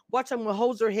told me, watch them when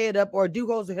holds her head up or do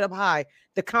holds her head up high,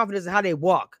 the confidence in how they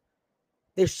walk.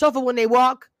 They shuffle when they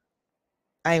walk.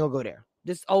 I ain't gonna go there.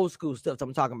 This old school stuff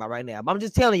I'm talking about right now. But I'm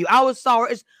just telling you, I always saw her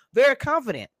as very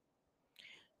confident.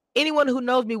 Anyone who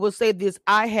knows me will say this.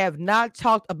 I have not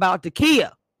talked about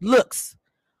Dakia looks,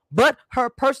 but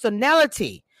her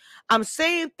personality. I'm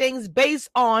saying things based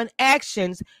on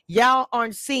actions y'all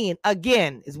aren't seeing.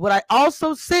 Again, is what I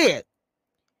also said.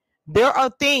 There are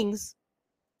things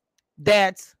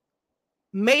that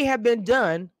may have been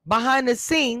done behind the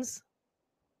scenes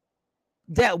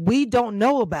that we don't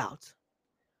know about.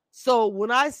 So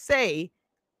when I say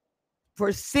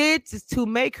for Sid to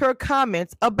make her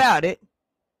comments about it,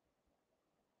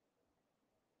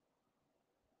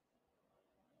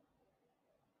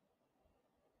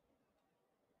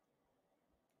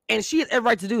 and she has every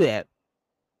right to do that,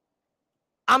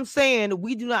 I'm saying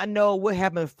we do not know what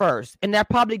happened first. And that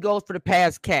probably goes for the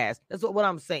past cast. That's what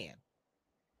I'm saying.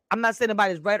 I'm not saying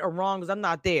anybody's right or wrong because I'm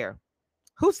not there.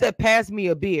 Who said pass me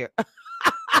a beer?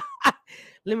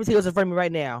 Let me see what's in front of me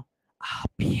right now. Oh,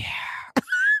 beer.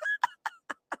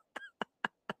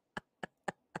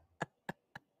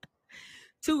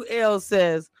 2L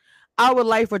says, I would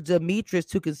like for Demetrius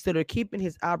to consider keeping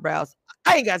his eyebrows.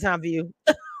 I ain't got time for you.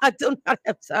 I do not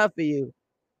have time for you.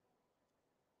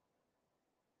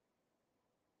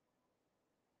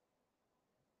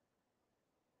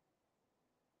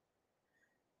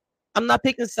 I'm not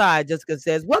picking sides. Jessica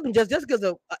says, welcome, Jessica's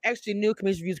a actually new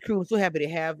Commission Reviews crew. I'm so happy to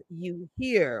have you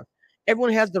here.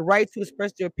 Everyone has the right to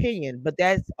express their opinion, but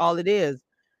that's all it is.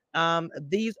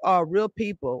 These are real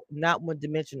people, not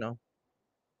one-dimensional.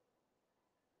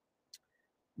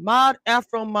 Mod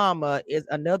Afro Mama is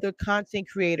another content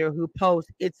creator who posts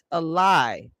it's a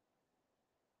lie.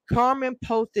 Carmen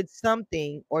posted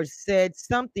something or said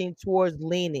something towards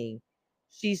leaning.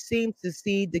 She seems to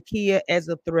see Dakia as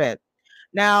a threat.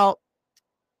 Now,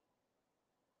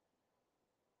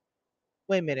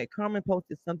 wait a minute. Carmen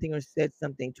posted something or said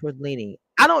something towards leaning.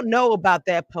 I don't know about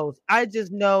that post. I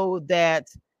just know that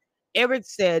Eric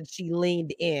said she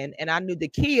leaned in, and I knew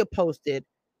Dakia posted,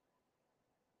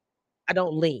 I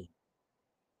don't lean.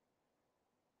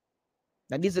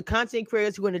 Now, these are content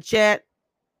creators who are in the chat.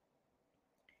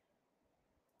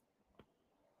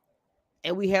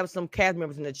 And we have some cast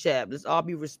members in the chat. Let's all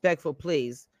be respectful,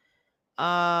 please.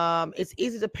 It's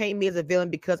easy to paint me as a villain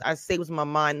because I say what's in my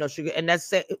mind, no sugar. And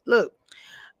that's it. Look,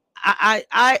 I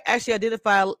actually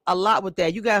identify a lot with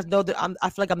that. You guys know that I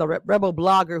feel like I'm the rebel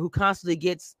blogger who constantly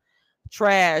gets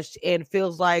trashed and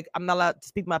feels like I'm not allowed to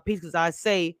speak my piece because I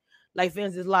say, like, for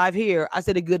instance, live here, I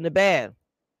say the good and the bad.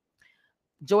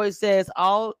 Joy says,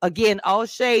 all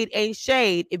shade ain't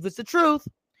shade if it's the truth.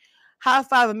 High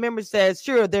Five a member says,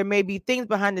 sure, there may be things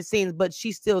behind the scenes, but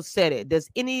she still said it. Does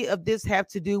any of this have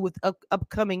to do with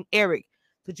upcoming Eric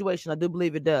situation? I do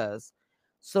believe it does.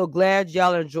 So glad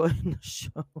y'all are enjoying the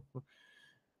show.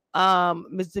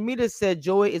 Miss Demeter said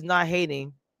Joy is not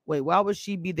hating. Wait, why would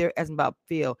she be there asking about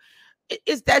Phil?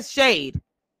 It's that shade.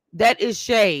 That is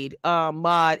shade,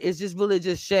 Mod. It's just really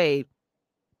just shade.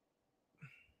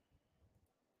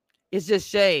 It's just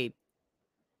shade.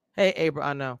 Hey, April,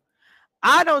 I know.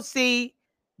 I don't see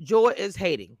Joy is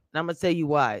hating. And I'm gonna tell you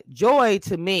why. Joy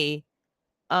to me,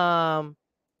 got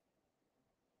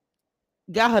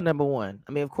her number one.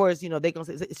 I mean, of course, you know, they gonna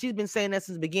say she's been saying that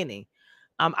since the beginning.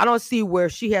 I don't see where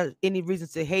she has any reason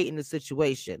to hate in the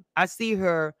situation. I see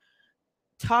her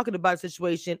talking about the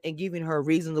situation and giving her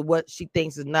reasons of what she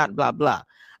thinks is not blah blah.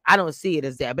 I don't see it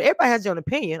as that, but everybody has their own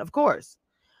opinion, of course.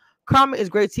 Carmen is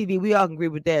great TV. We all can agree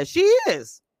with that. She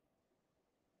is.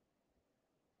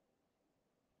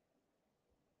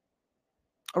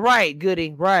 Right,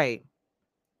 Goody. Right.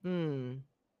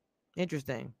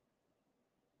 Interesting.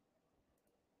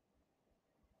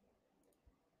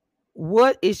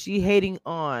 What is she hating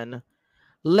on?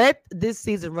 Let this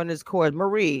season run its course.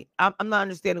 Marie, I'm not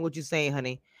understanding what you're saying,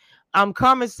 honey.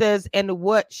 Carmen says, and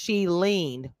what she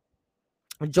leaned.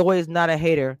 Joy is not a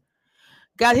hater.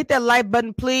 Guys, hit that like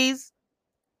button, please.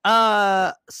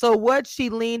 So what she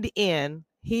leaned in,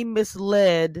 he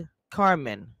misled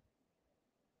Carmen.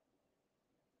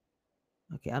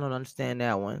 Okay, I don't understand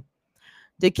that one.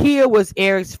 Dakia was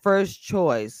Eric's first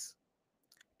choice.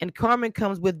 And Carmen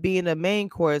comes with being the main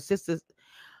chorus. Sister.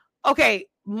 Okay,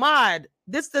 Mod,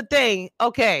 this is the thing.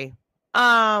 Okay.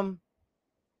 Mod.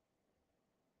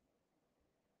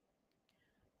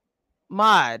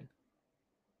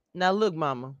 Now look,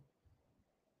 mama.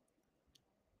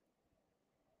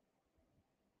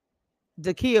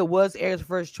 Dakia was Eric's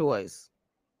first choice.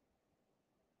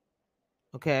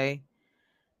 Okay.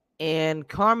 And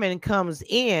Carmen comes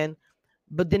in,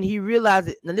 but then he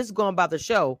realizes, and this is going about the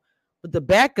show, with the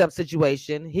backup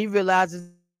situation, he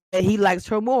realizes that he likes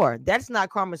her more. That's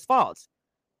not Carmen's fault.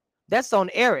 That's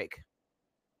on Eric.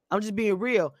 I'm just being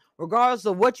real. Regardless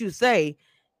of what you say,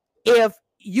 if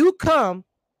you come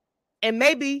and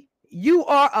maybe you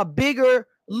are a bigger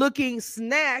looking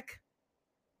snack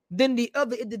than the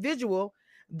other individual,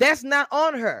 that's not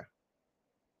on her.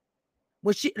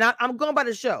 When she, now I'm going by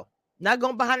the show, not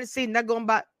going behind the scene, not going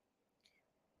by.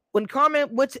 When Carmen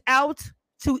went out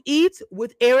to eat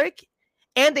with Eric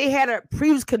and they had a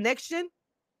previous connection,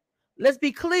 let's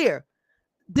be clear.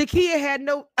 Dakia had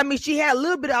no, I mean, she had a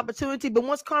little bit of opportunity, but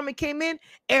once Carmen came in,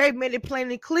 Eric made it plain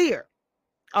and clear.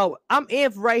 Oh, I'm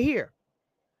in for right here.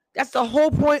 That's the whole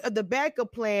point of the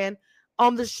backup plan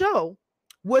on the show,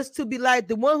 was to be like,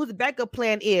 the one who the backup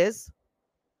plan is,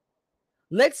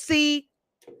 let's see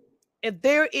if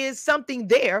there is something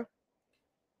there.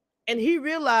 And he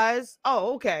realized,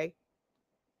 oh, okay,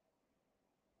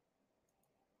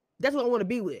 that's what I want to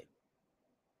be with.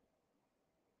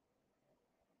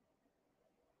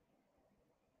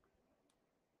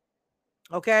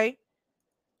 Okay.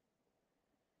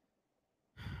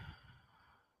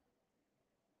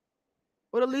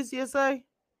 What Alicia say?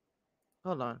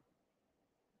 Hold on.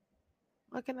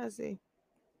 What can I see?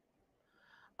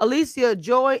 Alicia,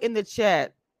 Joy in the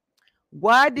chat.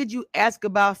 Why did you ask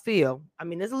about Phil? I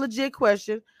mean, it's a legit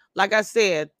question. Like I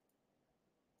said,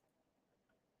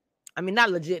 I mean,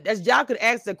 not legit. That's y'all could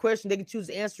ask the question. They can choose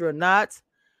to answer or not.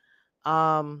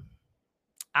 I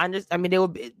mean, they will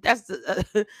be, that's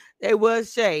the, they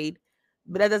was shade,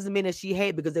 but that doesn't mean that she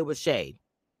hate because there was shade.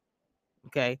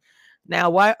 Okay. Now,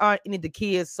 why aren't any of the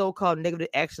kids' so-called negative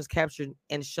actions captured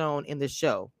and shown in the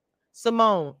show?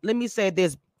 Simone, let me say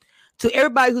this to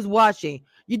everybody who's watching.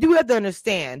 You do have to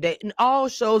understand that in all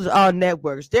shows, all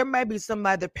networks, there might be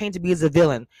somebody that painted to be as a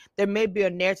villain. There may be a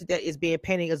narrative that is being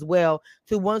painted as well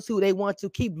to ones who they want to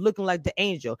keep looking like the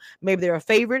angel. Maybe they're a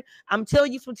favorite. I'm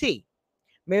telling you some tea.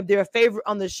 Maybe they're a favorite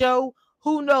on the show.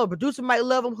 Who knows? Producer might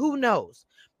love them. Who knows?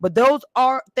 But those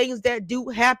are things that do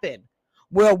happen,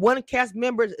 where one cast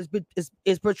member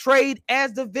is portrayed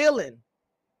as the villain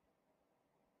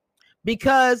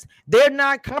because they're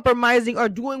not compromising or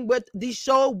doing what the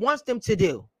show wants them to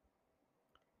do.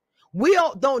 We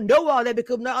all don't know all that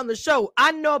because we're not on the show.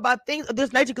 I know about things of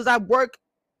this nature because I work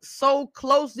so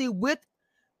closely with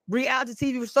reality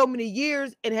TV for so many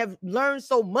years and have learned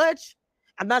so much.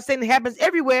 I'm not saying it happens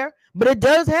everywhere, but it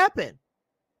does happen.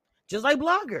 Just like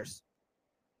bloggers.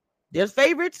 There's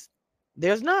favorites,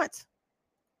 there's not.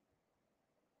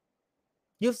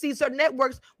 You'll see certain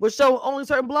networks will show only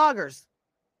certain bloggers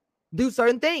do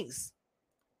certain things.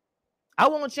 I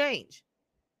won't change.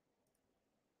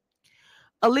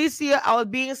 Alicia, I was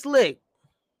being slick.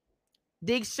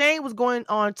 The exchange was going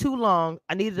on too long.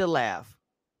 I needed to laugh.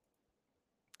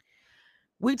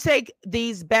 We take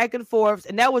these back and forths,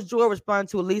 and that was Joy responding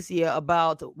to Alicia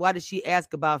about why did she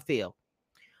ask about Phil.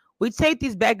 We take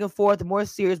these back and forth more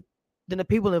serious than the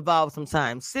people involved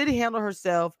sometimes. City handled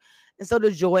herself, and so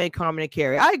did Joy and Carmen and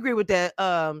Carrie. I agree with that,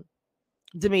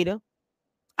 Demita.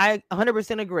 I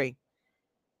 100% agree.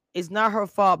 It's not her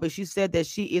fault, but she said that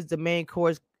she is the main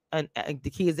course and the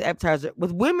key is the appetizer.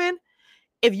 With women,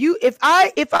 if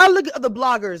I look at other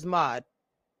bloggers, Mod,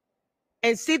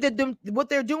 and see that what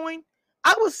they're doing,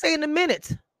 I will say in a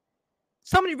minute,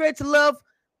 somebody ready to love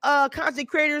content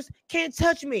creators can't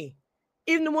touch me.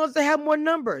 Even the ones that have more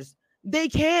numbers, they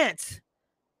can't.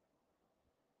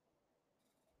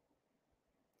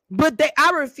 But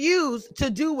I refuse to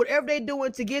do whatever they're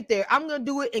doing to get there. I'm gonna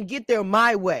do it and get there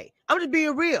my way. I'm just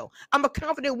being real. I'm a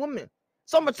confident woman,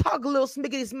 so I'm gonna talk a little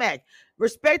smickety smack.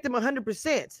 Respect them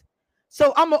 100%.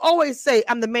 So I'm gonna always say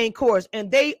I'm the main course, and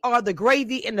they are the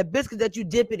gravy and the biscuits that you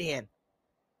dip it in.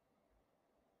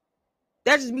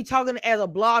 That's just me talking as a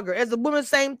blogger. As a woman,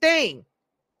 same thing.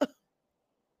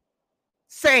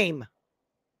 Same.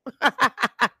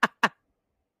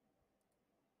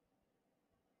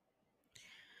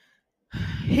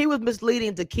 He was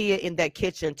misleading Takia in that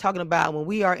kitchen, talking about when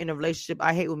we are in a relationship.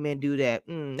 I hate when men do that.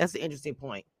 That's an interesting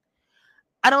point.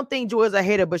 I don't think Joy is a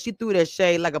hater, but she threw that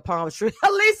shade like a palm tree.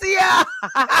 Alicia!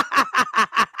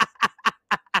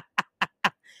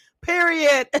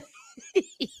 Period.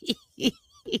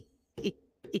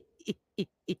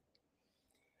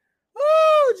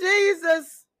 Oh,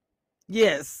 Jesus.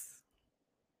 Yes.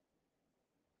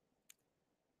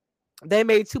 They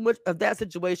made too much of that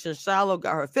situation. Shiloh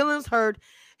got her feelings hurt.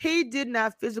 He did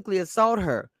not physically assault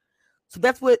her. So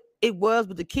that's what it was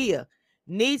with the Kia.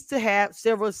 Needs to have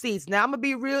several seats. Now, I'm going to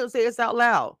be real and say this out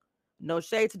loud. No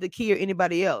shade to the Kia or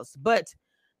anybody else. But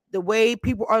the way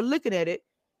people are looking at it,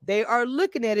 they are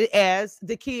looking at it as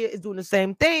the Kia is doing the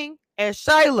same thing as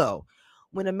Shiloh.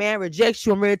 When a man rejects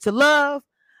you and ready to love,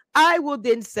 I will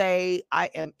then say, I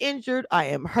am injured, I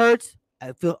am hurt,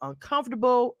 I feel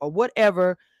uncomfortable or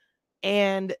whatever.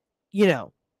 And,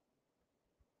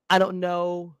 I don't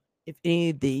know if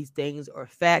any of these things are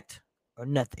fact or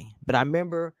nothing. But I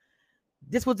remember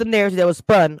this was the narrative that was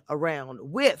spun around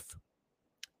with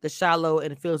the Shiloh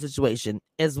and Phil situation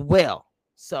as well.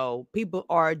 So people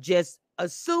are just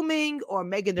assuming or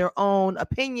making their own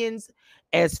opinions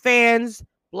as fans,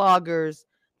 bloggers,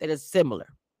 that is similar.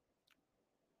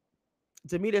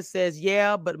 Demita says,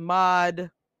 yeah, but Mod,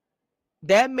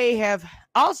 that may have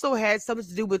also had something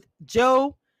to do with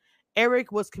Joe.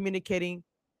 Eric was communicating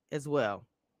as well.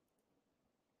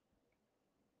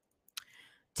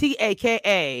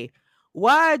 TAKA,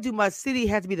 why do my city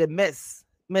have to be the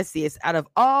messiest out of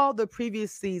all the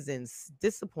previous seasons?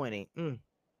 Disappointing.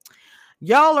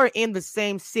 Y'all are in the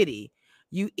same city.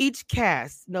 You each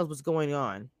cast knows what's going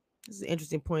on. This is an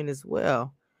interesting point as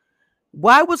well.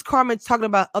 Why was Carmen talking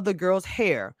about other girls'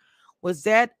 hair? Was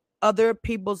that other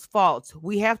people's fault?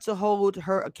 We have to hold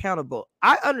her accountable.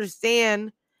 I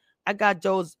understand. I got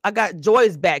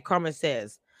Joy's back, Carmen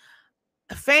says.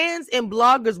 Fans and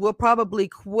bloggers will probably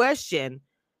question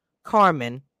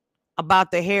Carmen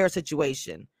about the hair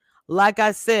situation. Like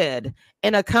I said,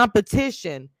 in a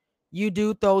competition, you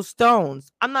do throw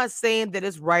stones. I'm not saying that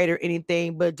it's right or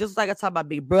anything, but just like I talk about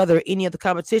Big Brother or any other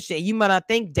competition, you might not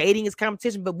think dating is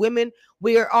competition, but women,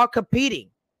 we are all competing.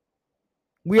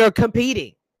 We are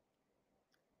competing.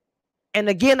 And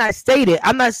again, I stated,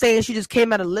 I'm not saying she just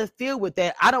came out of left field with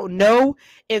that. I don't know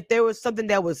if there was something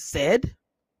that was said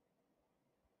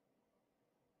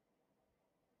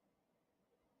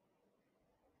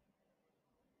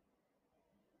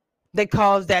that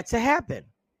caused that to happen.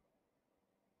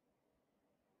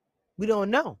 We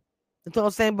don't know. That's what I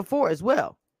was saying before as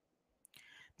well.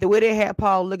 The way they had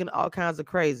Paul looking all kinds of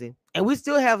crazy. And we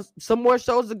still have some more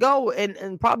shows to go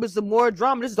and probably some more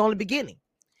drama. This is only the beginning.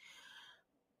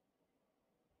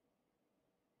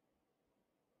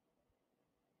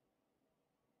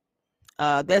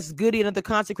 That's Goody, another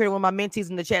content creator, one of my mentees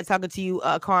in the chat talking to you,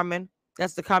 Carmen.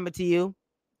 That's the comment to you.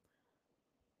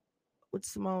 What's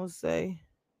Simone say?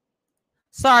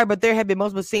 Sorry, but there have been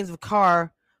multiple scenes of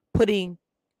Carr putting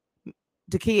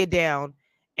Takia down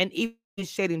and even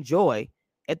shading Joy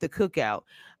at the cookout.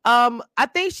 I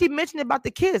think she mentioned about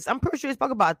the kiss. I'm pretty sure she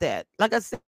spoke about that. Like I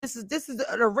said, this is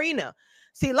an arena.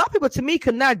 See, a lot of people to me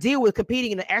could not deal with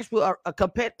competing in an actual a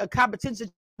competition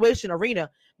situation arena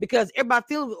because everybody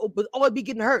feels would always be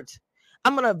getting hurt.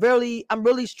 I'm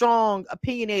really strong,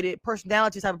 opinionated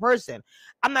personality type of person.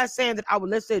 I'm not saying that I would,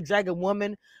 let's say, drag a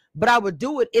woman, but I would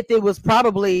do it if it was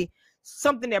probably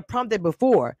something that prompted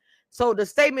before. So the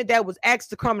statement that was asked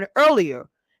to Carmen earlier,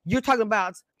 you're talking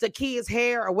about Takia's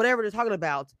hair or whatever they're talking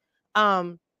about.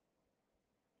 Carmen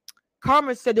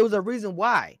said there was a reason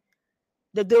why.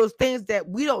 That there was things that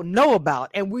we don't know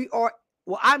about, and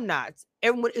I'm not.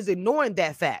 Everyone is ignoring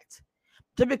that fact.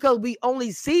 Just because we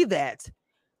only see that,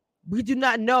 we do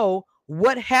not know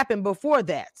what happened before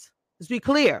that. Let's be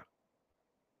clear.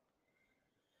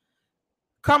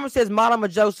 Carmen says, Madam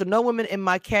Joseph, no women in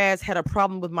my cast had a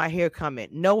problem with my hair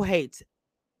comment. No hate.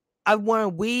 I've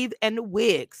worn weave and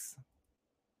wigs.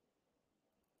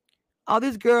 All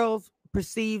these girls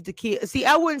perceive Takia. See,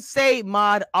 I wouldn't say,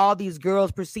 Mod, all these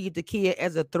girls perceive Takia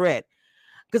as a threat,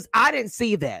 because I didn't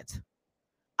see that.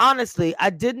 Honestly, I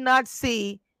did not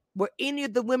see where any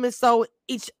of the women saw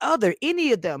each other,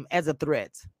 any of them, as a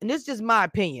threat. And this is just my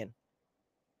opinion.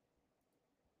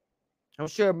 I'm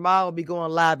sure Maud will be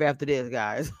going live after this,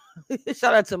 guys.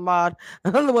 Shout out to Maud.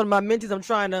 Another one of my mentions I'm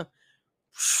trying to.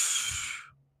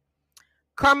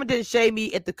 Carmen didn't shade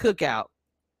me at the cookout.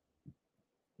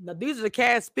 Now, these are the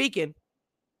cast speaking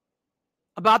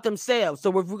about themselves. So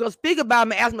if we're going to speak about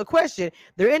them and ask them a question,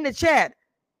 they're in the chat.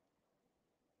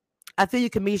 I feel you,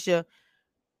 Kamisha.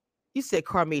 You said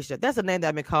Carmisha. That's a name that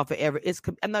I've been called forever.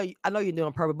 I know you're doing it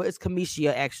on purpose, but it's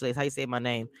Kamisha, actually. It's how you say my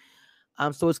name.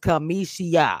 So it's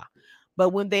Kamisha. But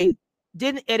when they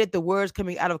didn't edit the words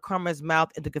coming out of Carmen's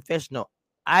mouth in the confessional,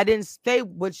 I didn't say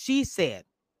what she said.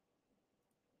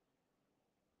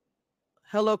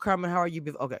 Hello, Carmen. How are you?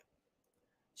 Okay.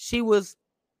 She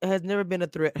has never been a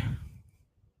threat.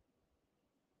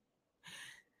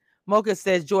 Mocha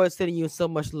says, Joy is sending you so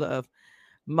much love.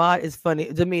 Maud is funny.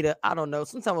 Jamita, I don't know.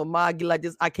 Sometimes when Maud get like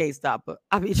this, I can't stop her.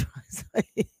 I be trying to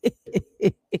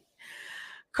say.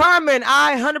 Carmen,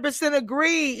 I 100%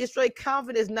 agree. It's straight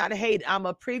confidence, not hate. I'm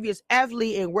a previous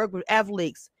athlete and work with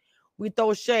athletes. We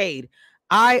throw shade.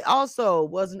 I also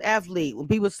was an athlete. When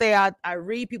people say I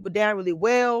read people down really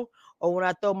well, or when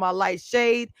I throw my light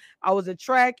shade, I was in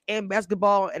track and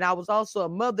basketball, and I was also a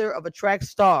mother of a track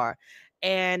star.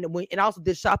 And also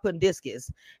did shot put and discus.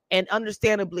 And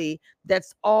understandably,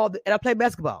 that's all. And I played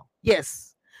basketball.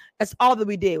 Yes. That's all that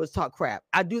we did was talk crap.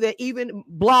 I do that even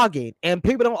blogging, and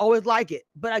people don't always like it.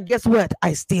 But I guess what?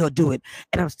 I still do it,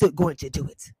 and I'm still going to do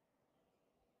it.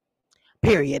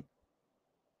 Period.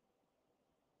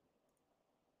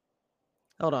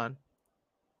 Hold on.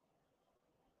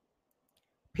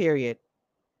 Period.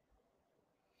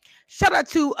 Shout out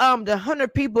to the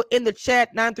 100 people in the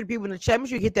chat, 93 people in the chat. Make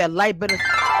sure you hit that like button.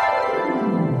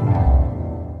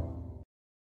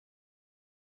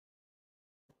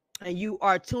 And you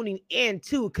are tuning in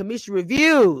to Commission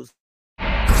Reviews.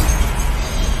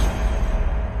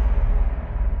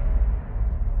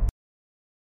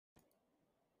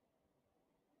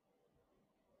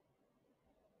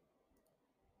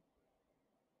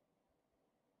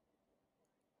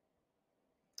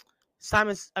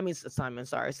 Simon,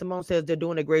 sorry. Simone says they're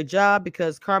doing a great job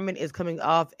because Carmen is coming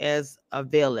off as a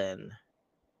villain.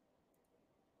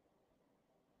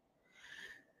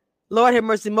 Lord have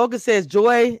mercy. Mocha says,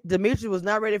 Joy, Demetri was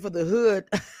not ready for the hood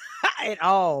at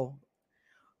all.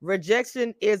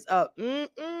 Rejection is a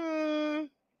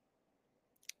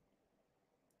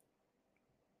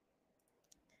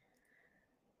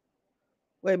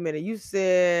Wait a minute. You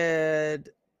said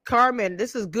Carmen,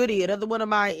 this is Goody. Another one of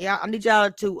my, I need y'all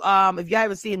to, if y'all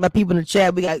haven't seen my people in the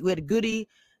chat, we had Goody,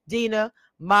 Dina,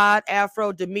 Mod,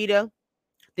 Afro, Demita.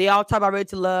 They all talk about Ready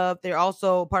to Love. They're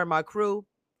also part of my crew.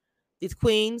 These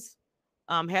queens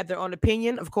have their own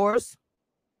opinion, of course.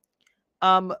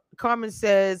 Carmen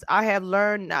says, I have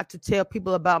learned not to tell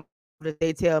people about what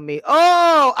they tell me.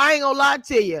 Oh, I ain't gonna lie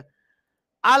to you.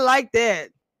 I like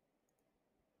that.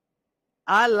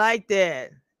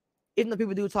 Even though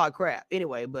people do talk crap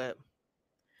anyway, but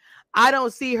I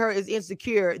don't see her as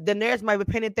insecure. The narrative might be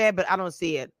painted that, but I don't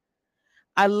see it.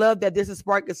 I love that this is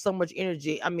sparking so much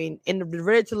energy. I mean, in the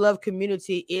Ready to Love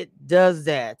community, it does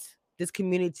that. This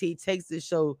community takes this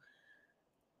show.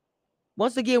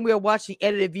 Once again, we are watching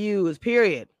edited views,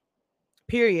 period.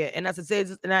 And as I say,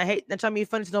 and I hate not trying to be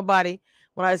funny to nobody.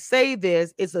 When I say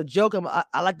this, it's a joke.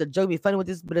 I like to joke, be funny with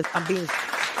this, but I'm being.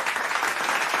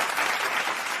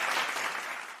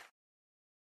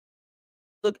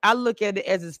 I look at it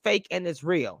as it's fake and it's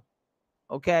real.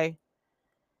 Okay.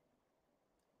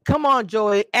 Come on,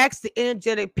 Joey. Ask the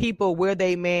energetic people where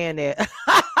they man at.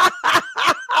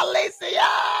 Alicia.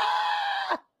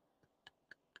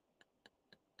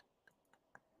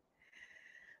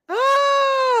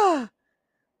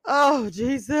 Oh,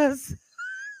 Jesus.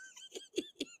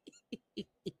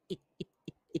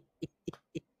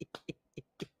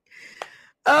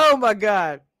 Oh, my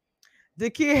God. The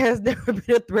kid has never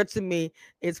been a threat to me.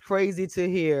 It's crazy to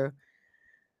hear.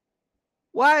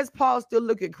 Why is Paul still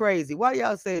looking crazy? Why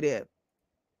y'all say that?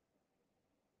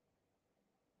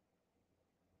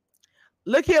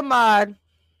 Look here, Mod.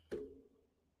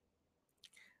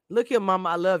 Look here, Mama.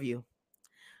 I love you.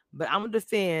 But I'm going to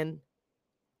defend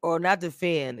or not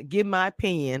defend, give my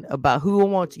opinion about who I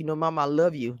want you. You know, Mama, I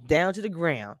love you down to the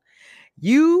ground.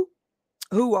 You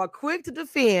who are quick to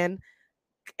defend,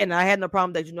 and I had no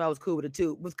problem that I was cool with it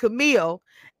too, with Camille,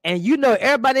 and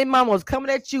everybody in Mama was coming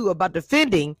at you about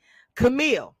defending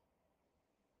Camille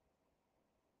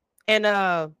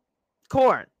and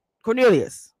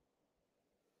Cornelius.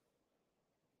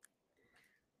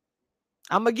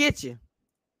 I'm gonna get you,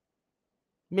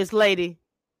 Miss Lady.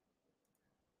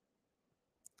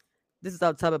 This is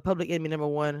our topic, public enemy number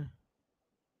one.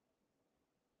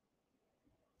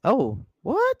 Oh,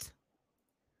 what?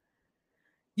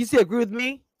 You still agree with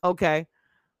me? Okay.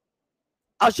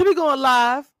 Should we go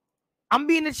live? I'm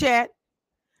be in the chat.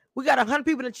 We got 100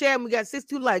 people in the chat and we got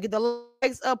 62 likes. Get the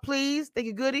likes up, please. Thank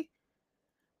you, Goody.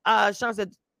 Sean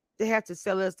said they have to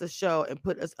sell us the show and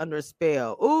put us under a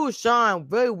spell. Ooh, Sean,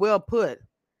 very well put.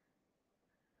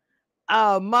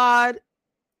 Mod,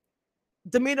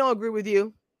 Demi don't agree with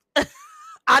you.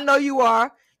 I know you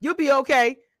are. You'll be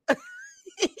okay.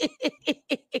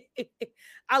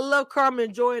 I love Carmen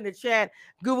enjoying the chat.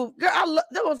 Google, girl,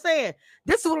 that's what I'm saying.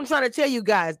 This is what I'm trying to tell you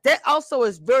guys. That also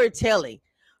is very telling.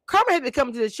 Carmen had been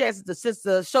coming to the chat since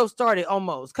the show started,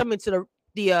 almost coming to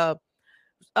the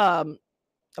oh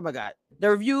my God, the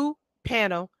review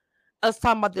panel, us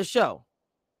talking about the show.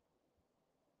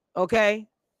 Okay.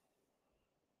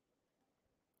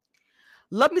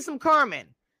 Love me some Carmen.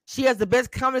 She has the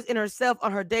best comments in herself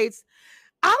on her dates.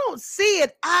 I don't see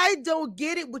it. I don't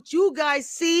get it. What you guys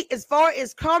see as far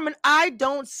as Carmen, I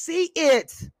don't see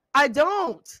it. I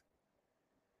don't.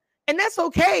 And that's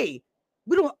okay.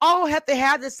 We don't all have to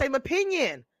have the same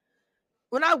opinion.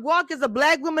 When I walk as a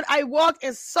Black woman, I walk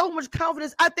in so much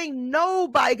confidence. I think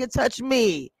nobody can touch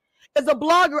me. As a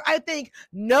blogger, I think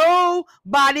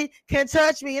nobody can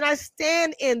touch me. And I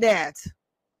stand in that.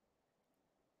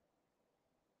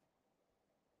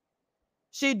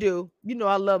 She do.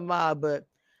 I love Ma, but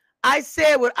I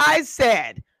said what I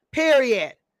said.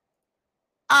 Period.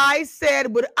 I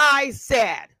said what I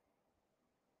said.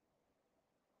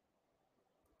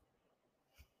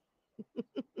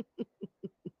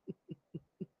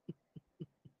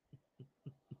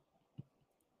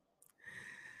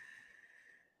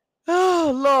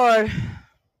 Oh, Lord.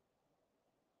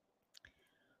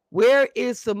 Where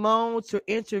is Simone to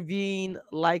intervene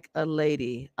like a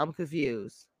lady? I'm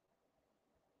confused.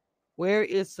 Where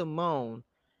is Simone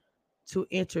to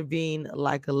intervene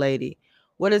like a lady?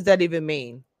 What does that even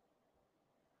mean?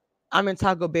 I'm in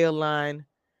Taco Bell line.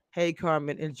 Hey,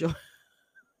 Carmen, enjoy.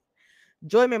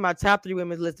 Join me in my top 3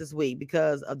 women's list this week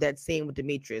because of that scene with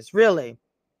Demetrius. Really?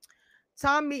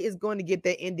 Tommy is going to get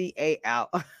that NDA out.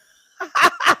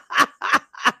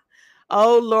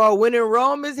 Oh, Lord. When in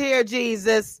Rome is here,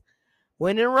 Jesus.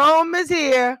 When in Rome is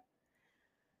here.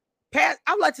 Pat,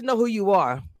 I'd like to know who you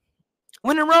are.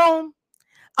 When in Rome,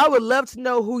 I would love to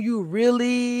know who you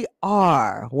really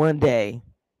are one day.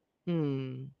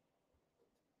 I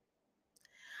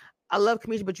love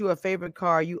Kamisha, but you're a favorite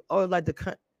car. You always like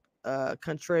the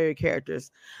contrary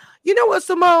characters. You know what,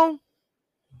 Simone?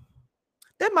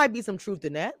 There might be some truth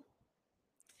in that.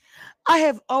 I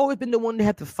have always been the one to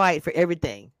have to fight for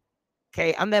everything.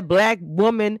 Okay, I'm that Black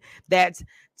woman that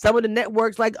some of the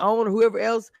networks like OWN or whoever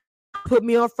else put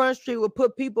me on Front Street would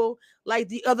put people like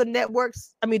the other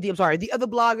networks. The other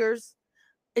bloggers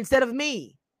instead of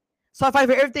me. So I fight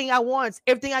for everything I want,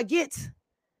 everything I get.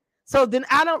 So then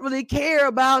I don't really care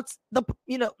about let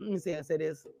me see, I say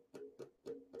this.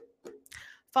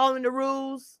 Following the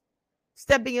rules,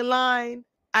 stepping in line,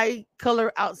 I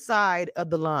color outside of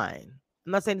the line.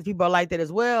 I'm not saying that people are like that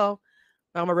as well.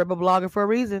 I'm a rebel blogger for a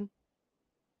reason.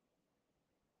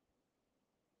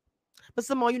 But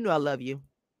Simone, I love you.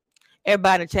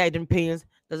 Everybody in the chat, opinions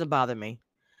doesn't bother me.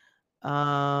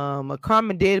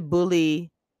 Carmen did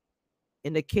bully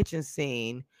in the kitchen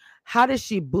scene. How does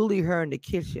she bully her in the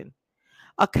kitchen?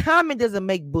 A comment doesn't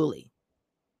make bully.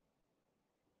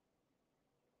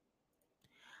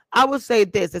 I would say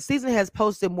this. The season has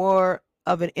posted more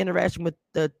of an interaction with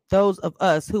those of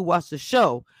us who watch the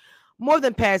show more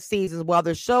than past seasons while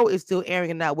the show is still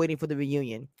airing and not waiting for the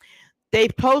reunion. They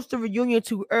post the reunion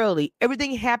too early.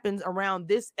 Everything happens around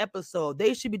this episode.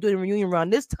 They should be doing a reunion around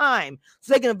this time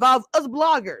so they can involve us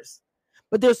bloggers.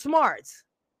 But they're smart.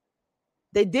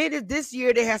 They did it this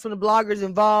year. They had some of the bloggers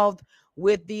involved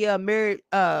with the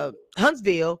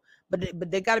Huntsville,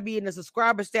 but they got to be in the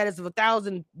subscriber status of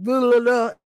 1,000,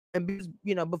 and be,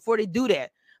 before they do that.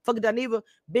 Fucking Daniva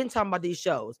been talking about these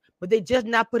shows, but they just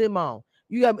not put him on.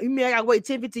 You mean I gotta wait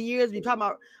 10, 15 years to be talking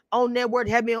about on network,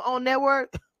 have me on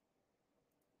network?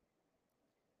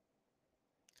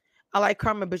 I like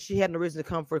Carmen, but she had no reason to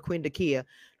come for Queen Dakia.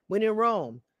 When in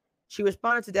Rome, she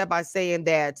responded to that by saying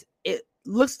that it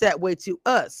looks that way to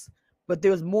us, but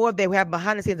there's more they have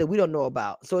behind the scenes that we don't know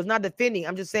about. So it's not defending.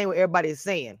 I'm just saying what everybody is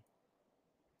saying.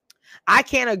 I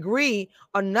can't agree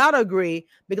or not agree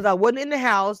because I wasn't in the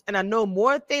house and I know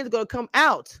more things are going to come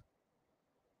out.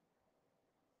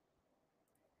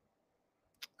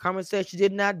 Carmen said she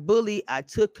did not bully. I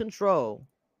took control.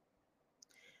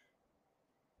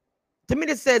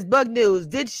 Tamina says, Bug News,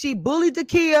 did she bully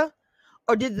Dakia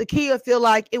or did Dakia feel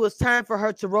like it was time for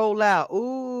her to roll out?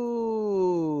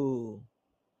 Ooh,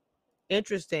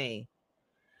 interesting.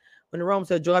 When the Rome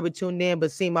said, Joy, be tuned in,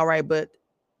 but seem all right, but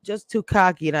just too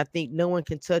cocky. And I think no one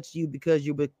can touch you because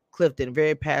you were Clifton,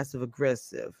 very passive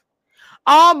aggressive.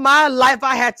 All my life,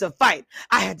 I had to fight.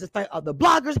 I had to fight other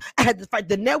bloggers. I had to fight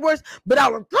the networks, but I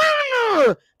would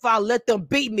if I let them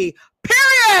beat me.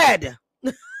 Period.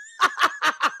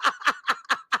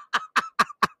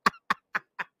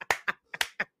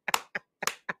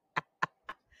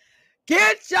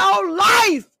 Get your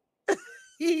life.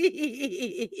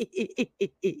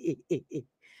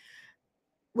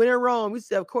 When in Rome, we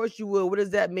said, of course you will. What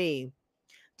does that mean?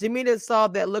 Jamina saw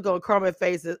that look on Carmen's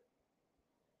face.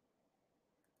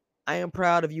 I am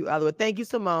proud of you, Oliver. Thank you,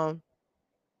 Simone.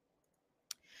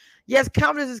 Yes,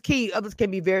 confidence is key. Others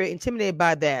can be very intimidated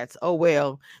by that. Oh,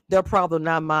 well, their problem,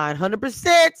 not mine.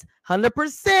 100%.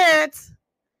 100%.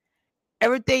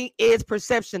 Everything is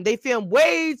perception. They film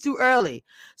way too early.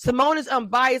 Simone is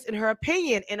unbiased in her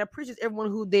opinion and appreciates everyone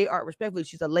who they are respectfully.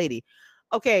 She's a lady.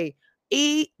 Okay,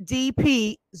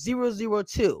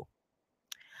 EDP002.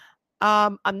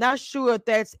 I'm not sure if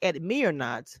that's at me or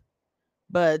not,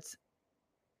 but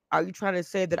are you trying to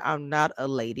say that I'm not a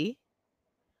lady?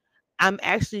 I'm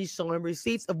actually showing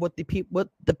receipts of what the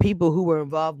people who were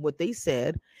involved, what they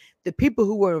said. The people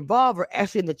who were involved are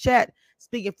actually in the chat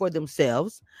speaking for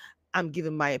themselves. I'm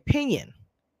giving my opinion.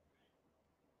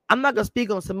 I'm not gonna speak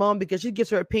on Simone because she gives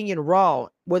her opinion raw,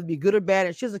 whether it be good or bad,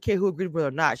 and she doesn't care who agrees with her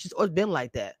or not. She's always been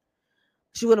like that.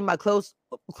 She's one of my close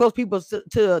people to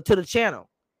the channel,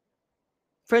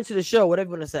 friends to the show, whatever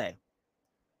you want to say.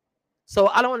 So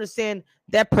I don't understand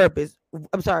that purpose.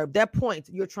 I'm sorry, that point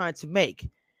you're trying to make.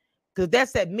 Because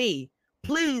that's at me.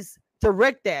 Please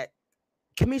direct that.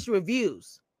 Commission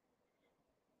reviews.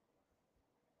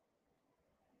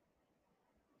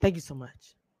 Thank you so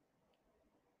much.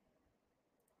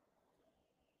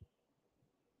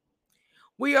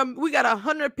 We got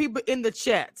 100 people in the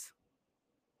chat.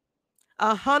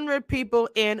 100 people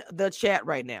in the chat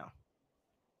right now.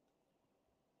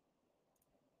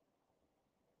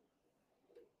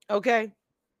 Okay.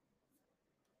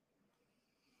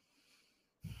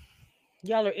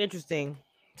 Y'all are interesting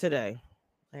today.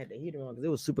 I had the heater on because it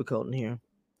was super cold in here.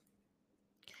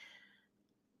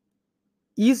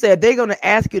 You said they're going to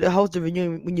ask you to host a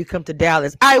reunion when you come to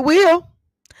Dallas. I will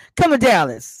come to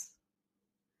Dallas.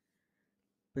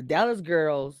 The Dallas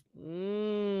girls,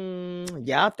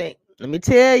 y'all think, let me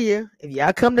tell you, if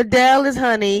y'all come to Dallas,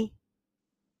 honey,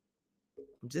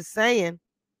 I'm just saying,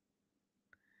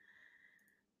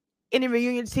 any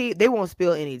reunion tea, they won't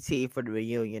spill any tea for the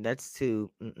reunion. That's too,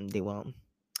 they won't.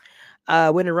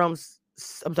 When in Rome,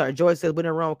 I'm sorry, Joy says, when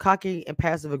in Rome, cocky and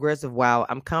passive aggressive. Wow,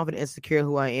 I'm confident and secure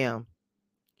who I am.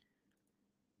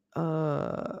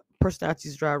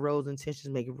 Personalities drive roles,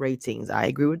 intentions make ratings. I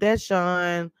agree with that,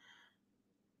 Sean.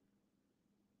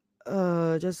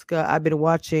 Jessica, I've been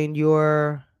watching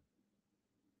your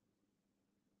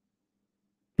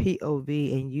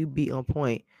POV and you be on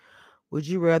point. Would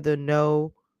you rather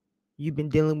know you've been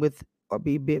dealing with or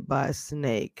be bit by a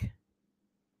snake?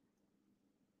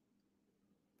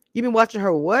 You've been watching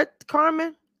her what,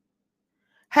 Carmen?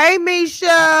 Hey,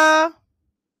 Misha.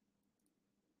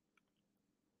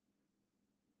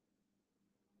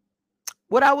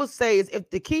 What I would say is if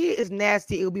the key is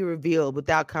nasty, it will be revealed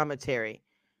without commentary,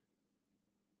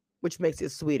 which makes it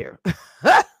sweeter.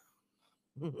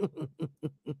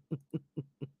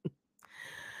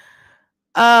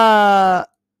 The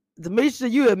Misha,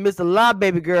 you have missed a lot,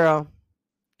 baby girl.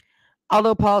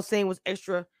 Although Paul's saying was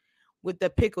extra with the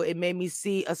pickle, it made me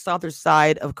see a softer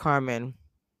side of Carmen.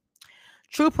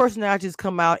 True personalities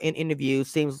come out in interviews.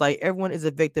 Seems like everyone is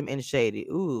a victim and shady.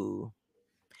 Ooh.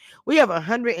 We have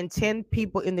 110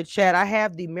 people in the chat. I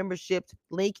have the membership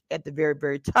link at the very,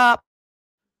 very top.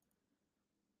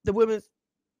 The women's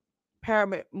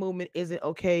empowerment movement isn't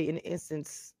okay in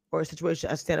instance. or a situation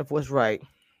I stand up for what's right.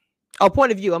 Oh,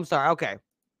 point of view. I'm sorry. Okay.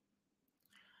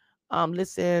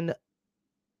 Listen.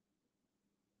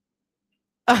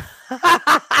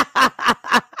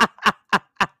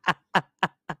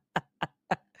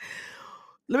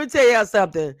 Let me tell y'all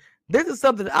something. This is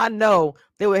something I know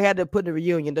they would have to put in the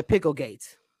reunion, the Pickle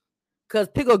Gates. Because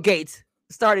Pickle Gates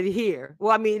started here.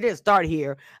 Well, I mean, it didn't start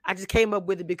here. I just came up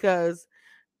with it because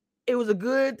it was a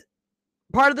good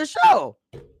part of the show.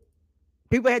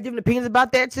 People had different opinions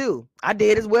about that too. I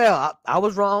did as well. I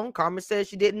was wrong. Carmen said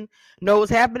she didn't know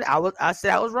what's happening. I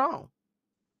said I was wrong.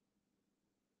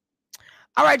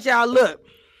 All right, y'all. Look,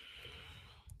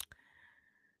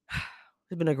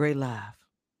 it's been a great live.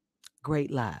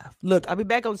 Great live. Look, I'll be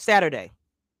back on Saturday.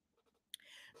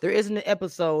 There isn't an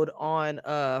episode on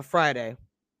Friday.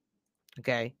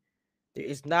 Okay. There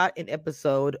is not an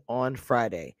episode on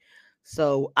Friday.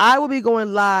 So I will be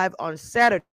going live on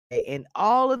Saturday, and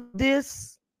all of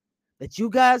this that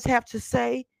you guys have to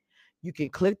say, you can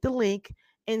click the link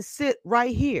and sit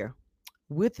right here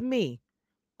with me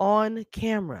on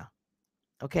camera.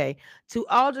 Okay. To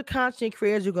all the content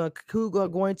creators who are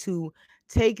going to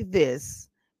take this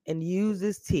and use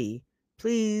this tea,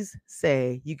 please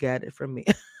say you got it from me.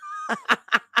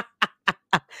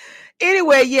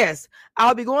 Anyway, yes,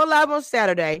 I'll be going live on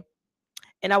Saturday,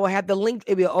 and I will have the link.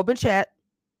 It'll be an open chat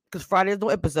because Friday is no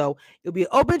episode. It'll be an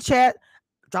open chat.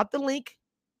 Drop the link.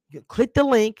 You click the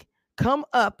link. Come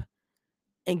up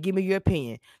and give me your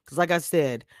opinion. Because, like I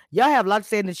said, y'all have a lot to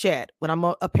say in the chat when I'm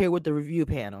up here with the review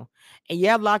panel, and you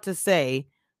have a lot to say.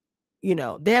 You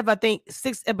know, they have, I think,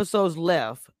 6 episodes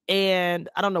left, and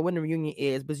I don't know when the reunion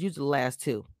is, but it's usually the last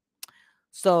 2.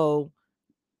 So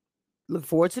look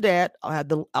forward to that. I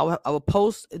will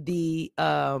post the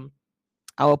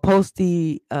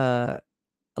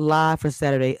live for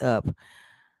Saturday up.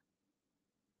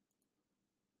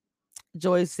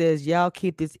 Joy says, y'all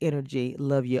keep this energy.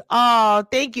 Love you. Oh,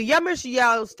 thank you. Y'all make sure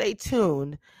y'all stay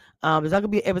tuned. There's not gonna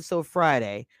be an episode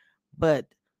Friday, but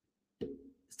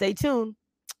stay tuned.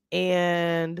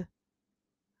 And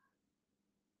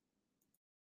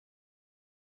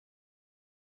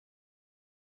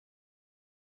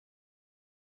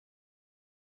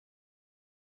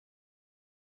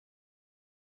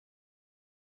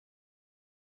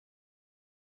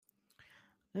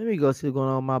let me go see what's going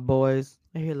on, my boys.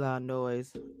 I hear a lot of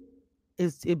noise.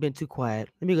 It's been too quiet.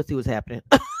 Let me go see what's happening.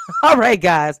 All right,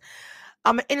 guys.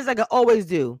 I'm gonna end this like I always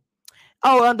do.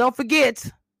 Oh, and don't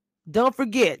forget,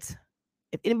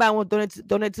 if anybody wants to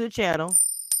donate to the channel,